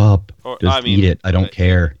fuck up. Or, Just eat it. I don't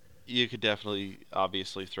care. You could definitely,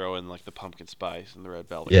 obviously, throw in like the pumpkin spice and the red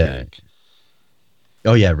velvet cake.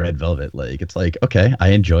 Oh yeah, red velvet. Like, it's like, okay, I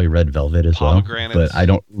enjoy red velvet as well, but I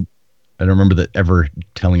don't remember that ever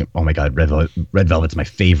telling him, oh my god, red velvet's my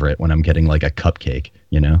favorite when I'm getting like a cupcake,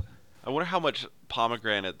 you know? I wonder how much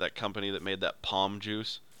pomegranate, that company that made that palm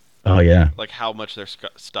juice. Oh yeah. Like how much their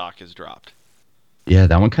stock has dropped. Yeah,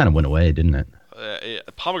 that one kind of went away, didn't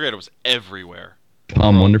it? Pomegranate was everywhere.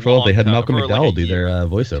 Palm Wonderful. They had time, Malcolm McDowell like do their year,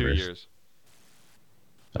 voiceovers. 2 years.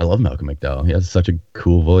 I love Malcolm McDowell. He has such a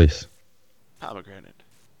cool voice. Pomegranate.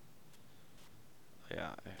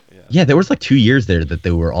 Yeah. Yeah, there was like 2 years there that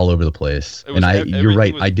they were all over the place. And you're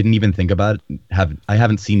right. I didn't even think about it. I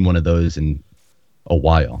haven't seen one of those in a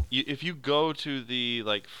while. If you go to the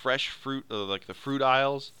like fresh fruit, like the fruit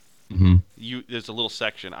aisles, there's a little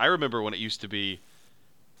section. I remember when it used to be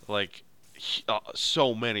like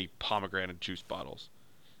so many pomegranate juice bottles.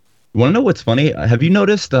 You want to know what's funny? Have you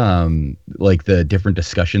noticed like the different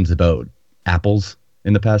discussions about apples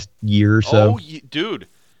in the past year or so? Oh, dude,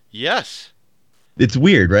 yes. It's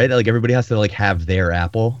weird, right? Like everybody has to like have their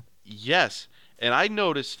apple. Yes, and I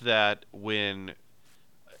noticed that when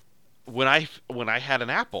I had an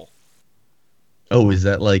apple. Oh, is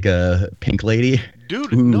that like a Pink Lady?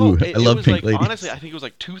 Dude, Ooh, no, I love was Pink like, Ladies. honestly, I think it was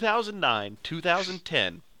like 2009,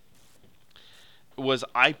 2010.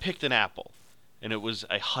 I picked an apple, and it was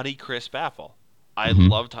a Honeycrisp apple. I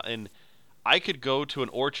loved, and I could go to an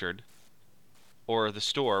orchard or the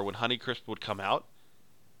store when Honeycrisp would come out,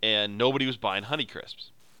 and nobody was buying Honeycrisps.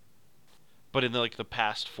 But in the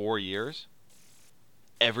past 4 years,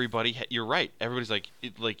 everybody, you're right. Everybody's like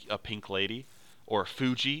a Pink Lady or a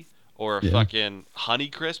Fuji or a fucking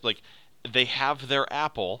Honeycrisp. Like, they have their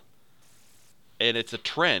apple, and it's a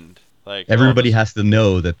trend. Like, everybody has to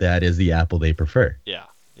know that is the apple they prefer. Yeah.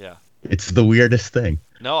 It's the weirdest thing.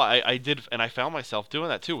 No, I did, and I found myself doing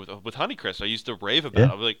that too with Honeycrisp. I used to rave about it.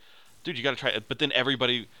 I was like, dude, you got to try it. But then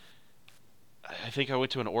everybody, I think I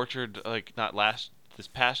went to an orchard like not this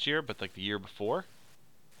past year, but like the year before,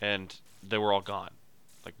 and they were all gone.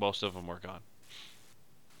 Like most of them were gone.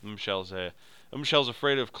 Michelle's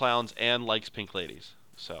afraid of clowns and likes Pink Ladies.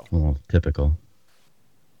 So. Well, typical.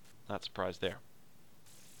 Not surprised there.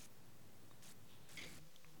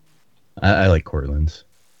 I like Cortland's.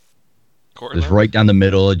 Cortland's? Just right down the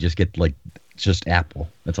middle, just get like just apple.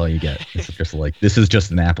 That's all you get. It's just like, this is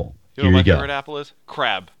just an apple. You know what my favorite apple is?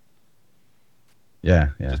 Crab. Yeah,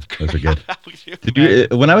 those are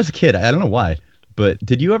good. When I was a kid, I don't know why, but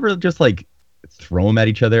did you ever just like throw them at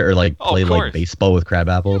each other or like play like baseball with crab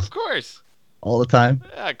apples? Yeah, of course. All the time?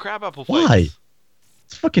 Yeah, crab apple fights. Why?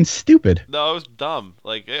 It's fucking stupid. No, it was dumb.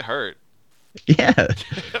 Like, it hurt. Yeah.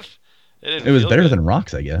 It was better than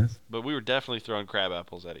rocks, I guess. But we were definitely throwing crab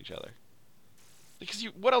apples at each other. Because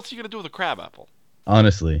what else are you going to do with a crab apple?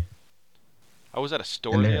 Honestly. I was at a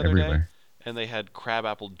store the other day, and they had crab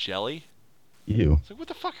apple jelly. Ew. It's like, what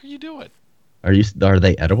the fuck are you doing? Are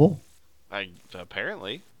they edible?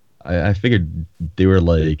 Apparently. I figured they were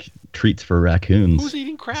like treats for raccoons. Who's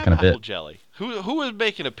eating crab apple jelly? Who is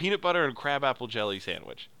making a peanut butter and crab apple jelly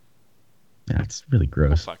sandwich? That's really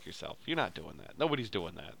gross. Go fuck yourself. You're not doing that. Nobody's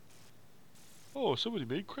doing that. Oh, somebody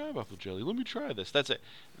made crab apple jelly. Let me try this. That's it.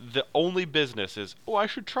 The only business is, I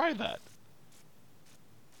should try that.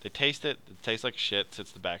 They taste it. It tastes like shit.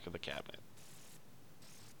 Sits the back of the cabinet.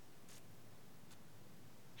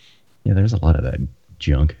 Yeah, there's a lot of that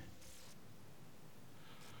junk.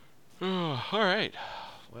 All right.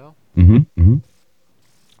 Well. I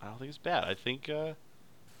don't think it's bad. I think I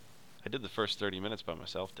did the first 30 minutes by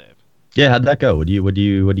myself, Dave. Yeah, how'd that go? What do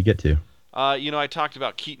you get to? I talked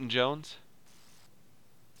about Keaton Jones.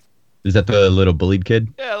 Is that the little bullied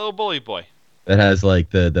kid? Yeah, little bully boy. That has like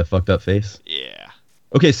the fucked up face? Yeah.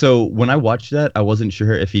 Okay, so when I watched that, I wasn't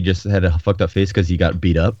sure if he just had a fucked up face because he got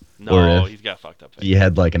beat up. No, or if he's got a fucked up face. He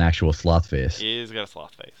had like an actual sloth face. He's got a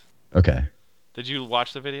sloth face. Okay. Did you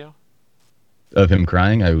watch the video? Of him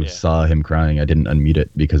crying? I saw him crying. I didn't unmute it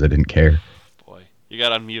because I didn't care. Boy, you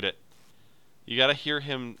gotta unmute it. You gotta hear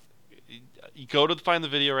him. You go to find the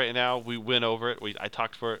video right now. We went over it. I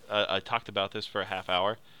talked about this for a half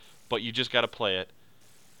hour, but you just gotta play it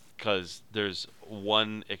because there's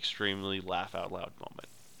one extremely laugh out loud moment.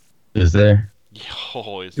 Is there?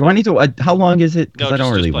 Oh, is Do I need to? How long is it? Because no, I don't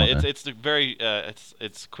just really play. want to. It's the very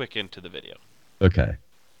it's quick into the video. Okay.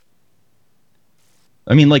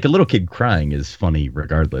 I mean, like a little kid crying is funny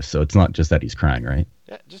regardless, so it's not just that he's crying, right?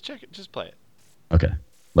 Yeah, just check it. Just play it. Okay.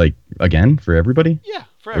 Like again for everybody? Yeah,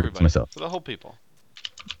 for Or everybody. to myself. For the whole people.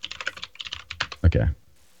 Okay.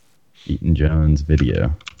 Eaton Jones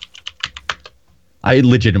video. I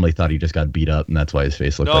legitimately thought he just got beat up, and that's why his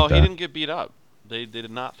face looked No, like that. he didn't get beat up. They did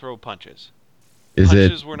not throw punches. Is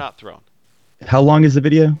Punches it? were not thrown. How long is the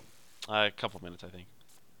video? A couple minutes, I think.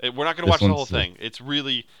 We're not going to This watch the whole one's thing. It's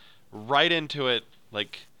really right into it.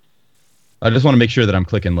 Like, I just want to make sure that I'm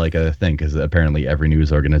clicking like a thing because apparently every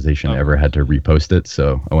news organization ever had to repost it,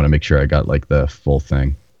 so I want to make sure I got like the full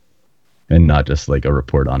thing, and not just like a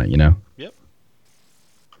report on it, you know? Yep.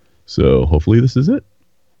 So hopefully this is it.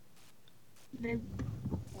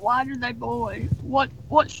 Why do they bully?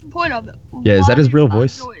 What's the point of it? Yeah, is Why that his do real I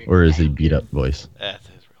voice do it? or is he beat up voice? That's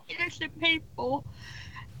his real. Innocent people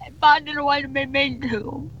and finding a way to be mean to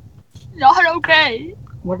them. It's not okay.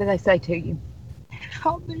 What do they say to you?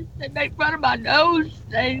 They make fun of my nose.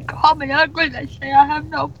 They call me ugly. They say I have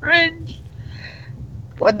no friends.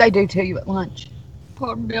 What'd they do to you at lunch?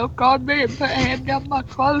 Pour milk on me and put a hand down my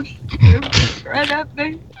clothes. Right at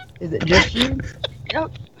me. Is it just you?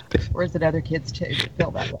 Yep. Or is it other kids too that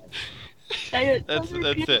feel that way? Say it. That's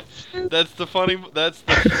it. That's the funny. That's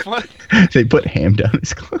the funny. They put ham down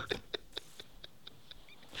his clothes.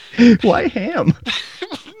 Why ham?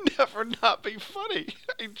 Never not be funny.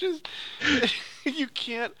 I just you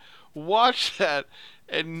can't watch that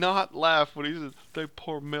and not laugh when he says they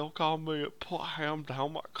pour milk on me and put ham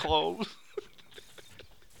down my clothes.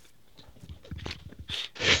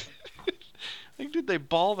 Like, did they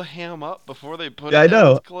ball the ham up before they put it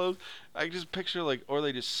down his clothes? I just picture like, or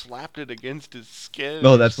they just slapped it against his skin.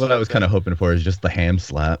 No, that's what I was kind of hoping for, is just the ham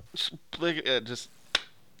slap. Just.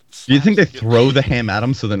 Do you think they throw the ham at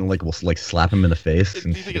him so then like we'll like slap him in the face Do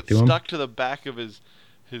and you think stick it to him? stuck to the back of his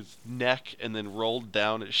neck and then rolled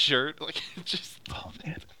down his shirt? Like, it just. Oh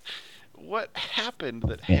man. What happened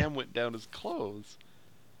that Yeah. ham went down his clothes?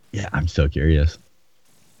 Yeah, I'm so curious.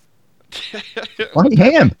 Why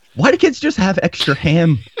ham? Why do kids just have extra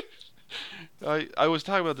ham? I was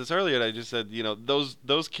talking about this earlier, and I just said, you know,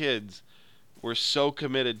 those kids were so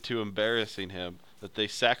committed to embarrassing him that they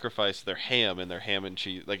sacrificed their ham and their ham and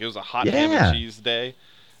cheese. Like, it was a hot ham Yeah. and cheese day,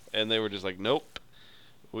 and they were just like, nope,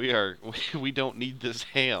 we don't need this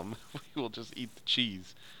ham. We will just eat the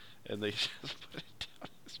cheese, and they just put it down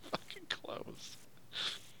his fucking clothes.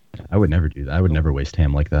 I would never do that. I would never waste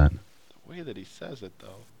ham like that. The way that he says it,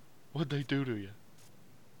 though, what'd they do to you?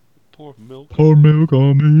 Pour milk. Pour milk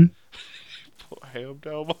on me. Pour ham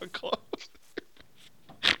down my clothes.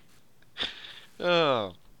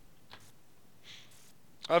 Oh.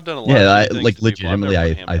 I've done a lot Yeah, of I, shitty things like to people. I've legitimately, never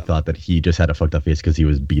put I ham I down. thought that he just had a fucked up face because he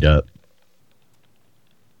was beat up,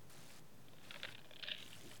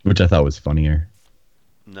 which I thought was funnier.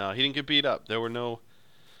 No, he didn't get beat up. There were no.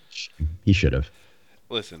 He should have.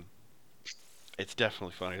 Listen, it's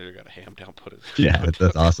definitely funny that he got a ham down. Put his. Yeah, put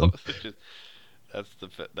that's down awesome. clothes.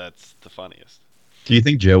 That's the funniest. Do you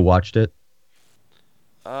think Joe watched it?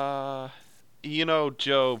 You know,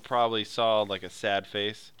 Joe probably saw like a sad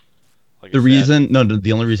face. Like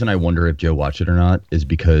The only reason I wonder if Joe watched it or not is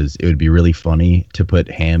because it would be really funny to put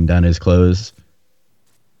ham down his clothes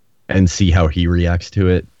and see how he reacts to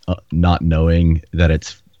it, not knowing that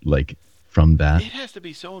it's like from that. It has to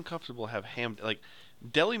be so uncomfortable to have ham. Like,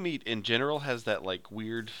 deli meat in general has that like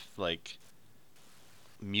weird like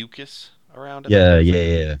mucus around it. Yeah, It's, yeah,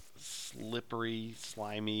 like, yeah. slippery,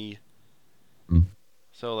 slimy. Mm.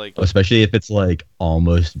 So like, Especially if it's like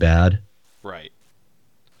almost bad. right.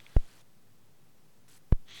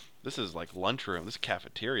 This is like lunchroom. This is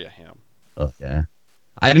cafeteria ham. Oh yeah.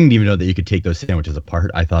 I didn't even know that you could take those sandwiches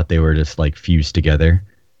apart. I thought they were just like fused together,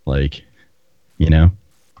 like, you know,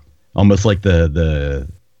 almost like the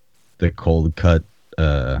cold cut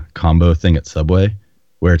combo thing at Subway,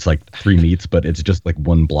 where it's like 3 meats, but it's just like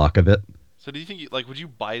one block of it. So do you think would you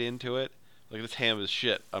bite into it? Like, this ham is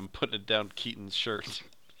shit. I'm putting it down Keaton's shirt.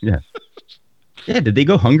 Yeah. Yeah. Did they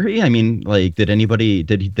go hungry? I mean, like, did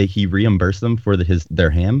he reimburse them for their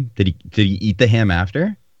ham? Did he eat the ham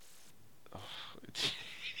after?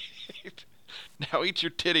 Now eat your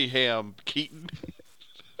titty ham, Keaton.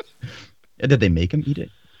 Yeah, did they make him eat it?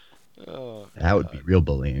 Oh, That would be real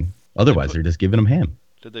bullying. Otherwise, they're just giving him ham.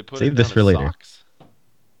 Did they put Save it this down for his later. socks?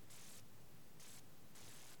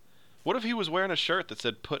 What if he was wearing a shirt that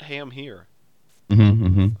said "Put ham here"? Mm-hmm,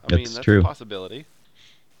 I mean, that's that's true. a possibility.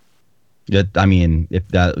 Yeah, I mean, if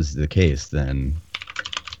that was the case, then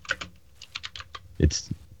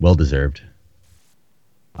Well deserved.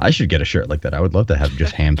 I should get a shirt like that. I would love to have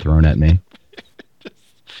just ham thrown at me.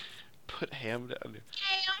 Put ham down there.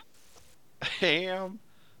 Ham.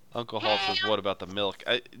 Uncle Hall says, "What about the milk?"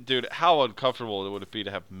 Dude, how uncomfortable would it be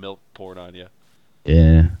to have milk poured on you?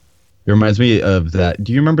 Yeah. It reminds me of that.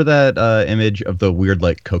 Do you remember that image of the weird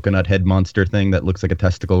like coconut head monster thing that looks like a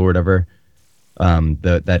testicle or whatever?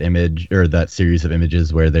 That image or that series of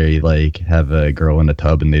images where they like have a girl in a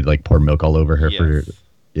tub and they like pour milk all over her for.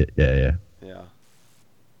 Yeah.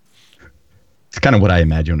 It's kind of what I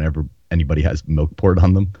imagine whenever anybody has milk poured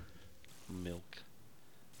on them.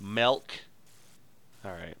 Milk.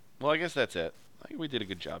 All right. Well, I guess that's it. I think we did a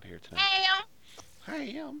good job here tonight.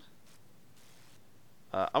 Ham.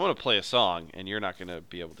 I'm going to play a song, and you're not going to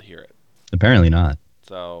be able to hear it. Apparently not.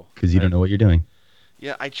 So. Because you don't know what you're doing.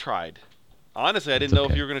 Yeah, I tried. Honestly, I didn't know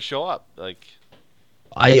if you were going to show up.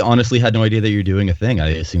 I honestly had no idea that you were doing a thing. I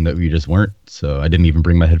assumed that you just weren't, so I didn't even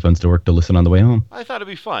bring my headphones to work to listen on the way home. I thought it'd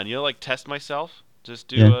be fun. Test myself. Just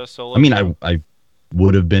do a solo. I mean, show. I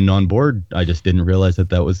would have been on board. I just didn't realize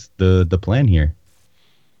that was the plan here.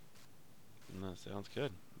 No, sounds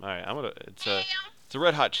good. All right, It's a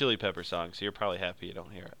Red Hot Chili Pepper song, so you're probably happy you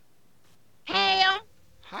don't hear it. Ham.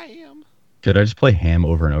 Could I just play ham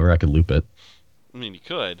over and over? I could loop it. I mean, you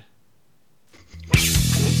could. I'll play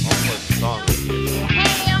the song with you.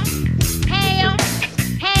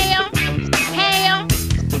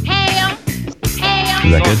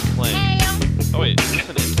 Is that good? Oh wait, is this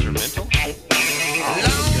an instrumental? Oh,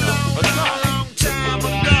 it's not.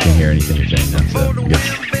 I can't hear anything you're saying now, so I guess.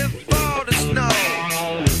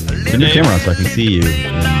 Turn your camera on so I can see you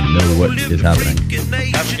and know what is happening.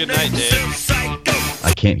 Have a good night, Dave.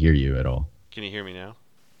 I can't hear you at all. Can you hear me now?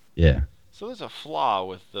 Yeah. So there's a flaw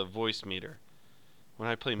with the voice meter. When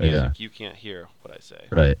I play music, you can't hear what I say.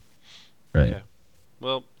 Right. Okay.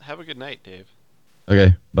 Well, have a good night, Dave.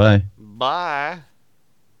 Okay, bye. Bye.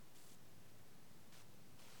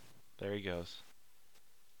 There he goes.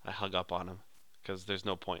 I hung up on him because there's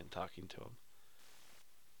no point in talking to him.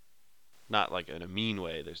 Not like in a mean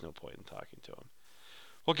way, there's no point in talking to him.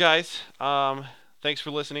 Well, guys, thanks for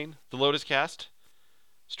listening. The Lotus Cast.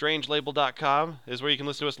 Strangelabel.com is where you can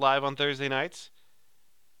listen to us live on Thursday nights.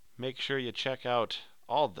 Make sure you check out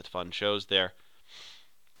all the fun shows there.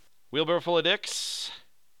 Wheelbarrow Full of Dicks.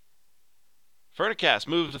 Furnicast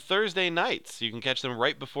moved to Thursday nights. You can catch them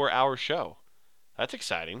right before our show. That's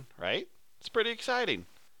exciting, right? It's pretty exciting.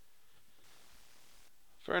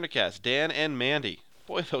 Furnicast, Dan and Mandy.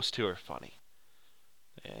 Boy, those two are funny.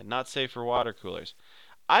 And Not Safe for Water Coolers.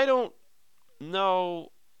 I don't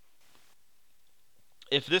know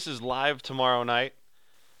if this is live tomorrow night,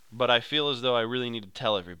 but I feel as though I really need to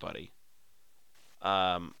tell everybody.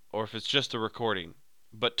 Or if it's just a recording.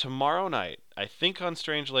 But tomorrow night, I think on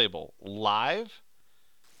Strange Label, live,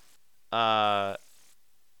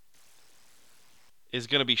 is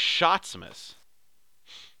going to be Shotsmas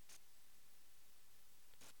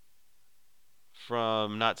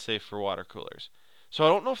from Not Safe for Water Coolers. So I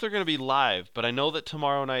don't know if they're going to be live, but I know that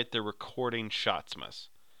tomorrow night they're recording Shotsmas.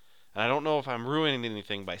 And I don't know if I'm ruining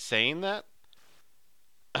anything by saying that.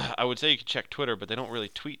 I would say you could check Twitter, but they don't really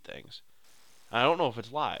tweet things. I don't know if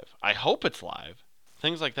it's live. I hope it's live.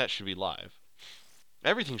 Things like that should be live.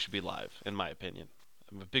 Everything should be live, in my opinion.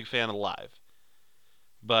 I'm a big fan of live.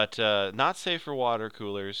 But Not Safe for Water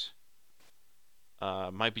Coolers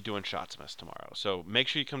might be doing Shotsmas tomorrow. So make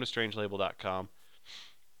sure you come to strangelabel.com.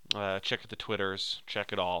 Check out the Twitters.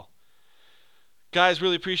 Check it all. Guys,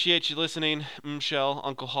 really appreciate you listening. Michelle,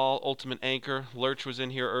 Uncle Hall, Ultimate Anchor. Lurch was in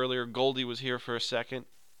here earlier. Goldie was here for a second.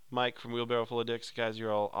 Mike from Wheelbarrow Full of Dicks. Guys,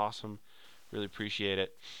 you're all awesome. Really appreciate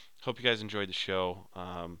it. Hope you guys enjoyed the show.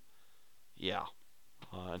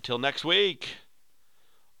 Until next week.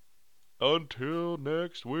 Until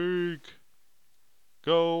next week.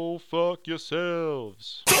 Go fuck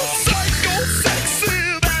yourselves. So psycho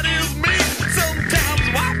sexy, that is me. Sometimes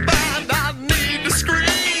I find I need to scream.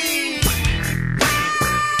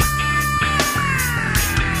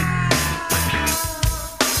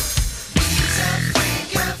 He's a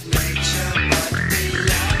freak of nature, but we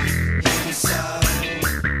love him so.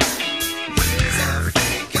 He's a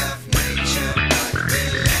freak of nature, but we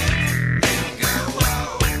let him go.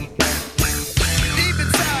 Deep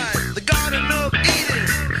inside the Garden of Eden,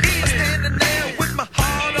 standing there with my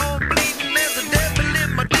heart on bleeding.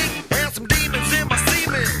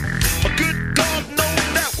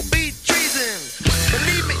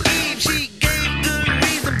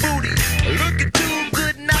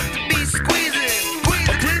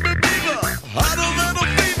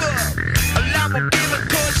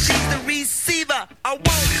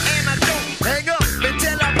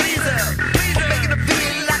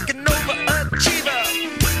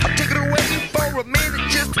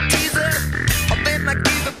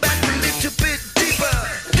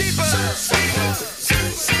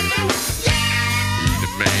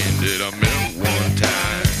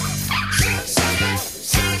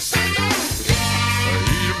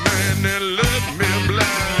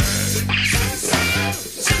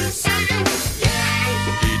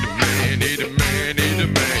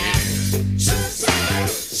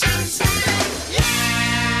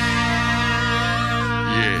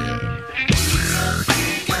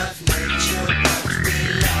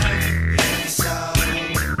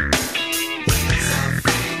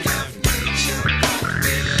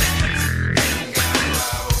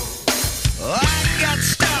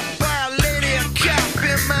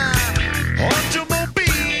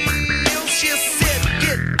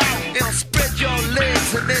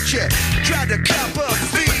 legs and then she tried to cop a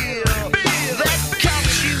feel. That cop,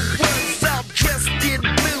 she was all dressed in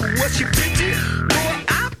blue. Was she pretty? Boy,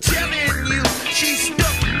 I'm telling you, she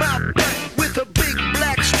stuck my butt with a big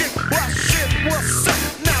black stick. I said, what's up?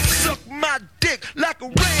 Now suck my dick like a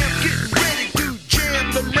ram getting ready to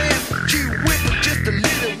jam the lamp. She whimpered just a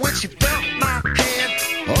little when she felt my hand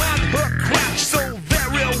on her crotch, so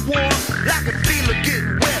very warm. I could feel her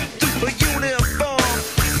getting wet through her uniform.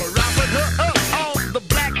 Propping her up on the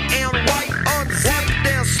black and white, unzipped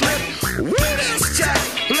and slipped. With this tight,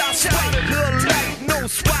 well, I spotted her like no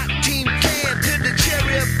SWAT team can to the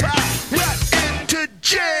cherry pie, right into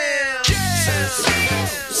jail.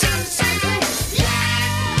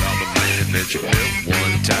 I'm a man that you met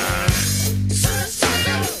one time.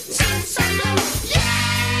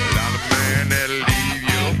 I'm a man that'll leave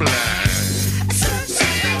you blind.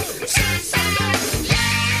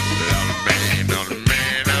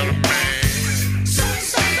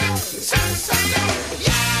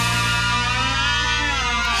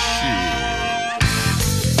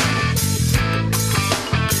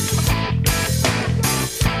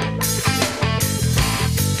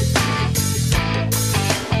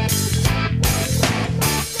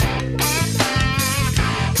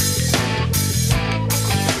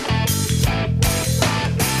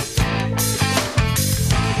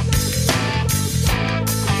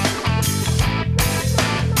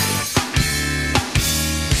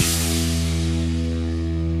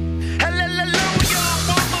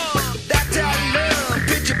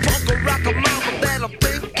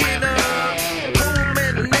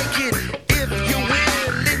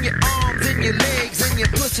 Legs and your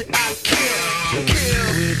pussy, I kill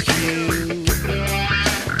with you.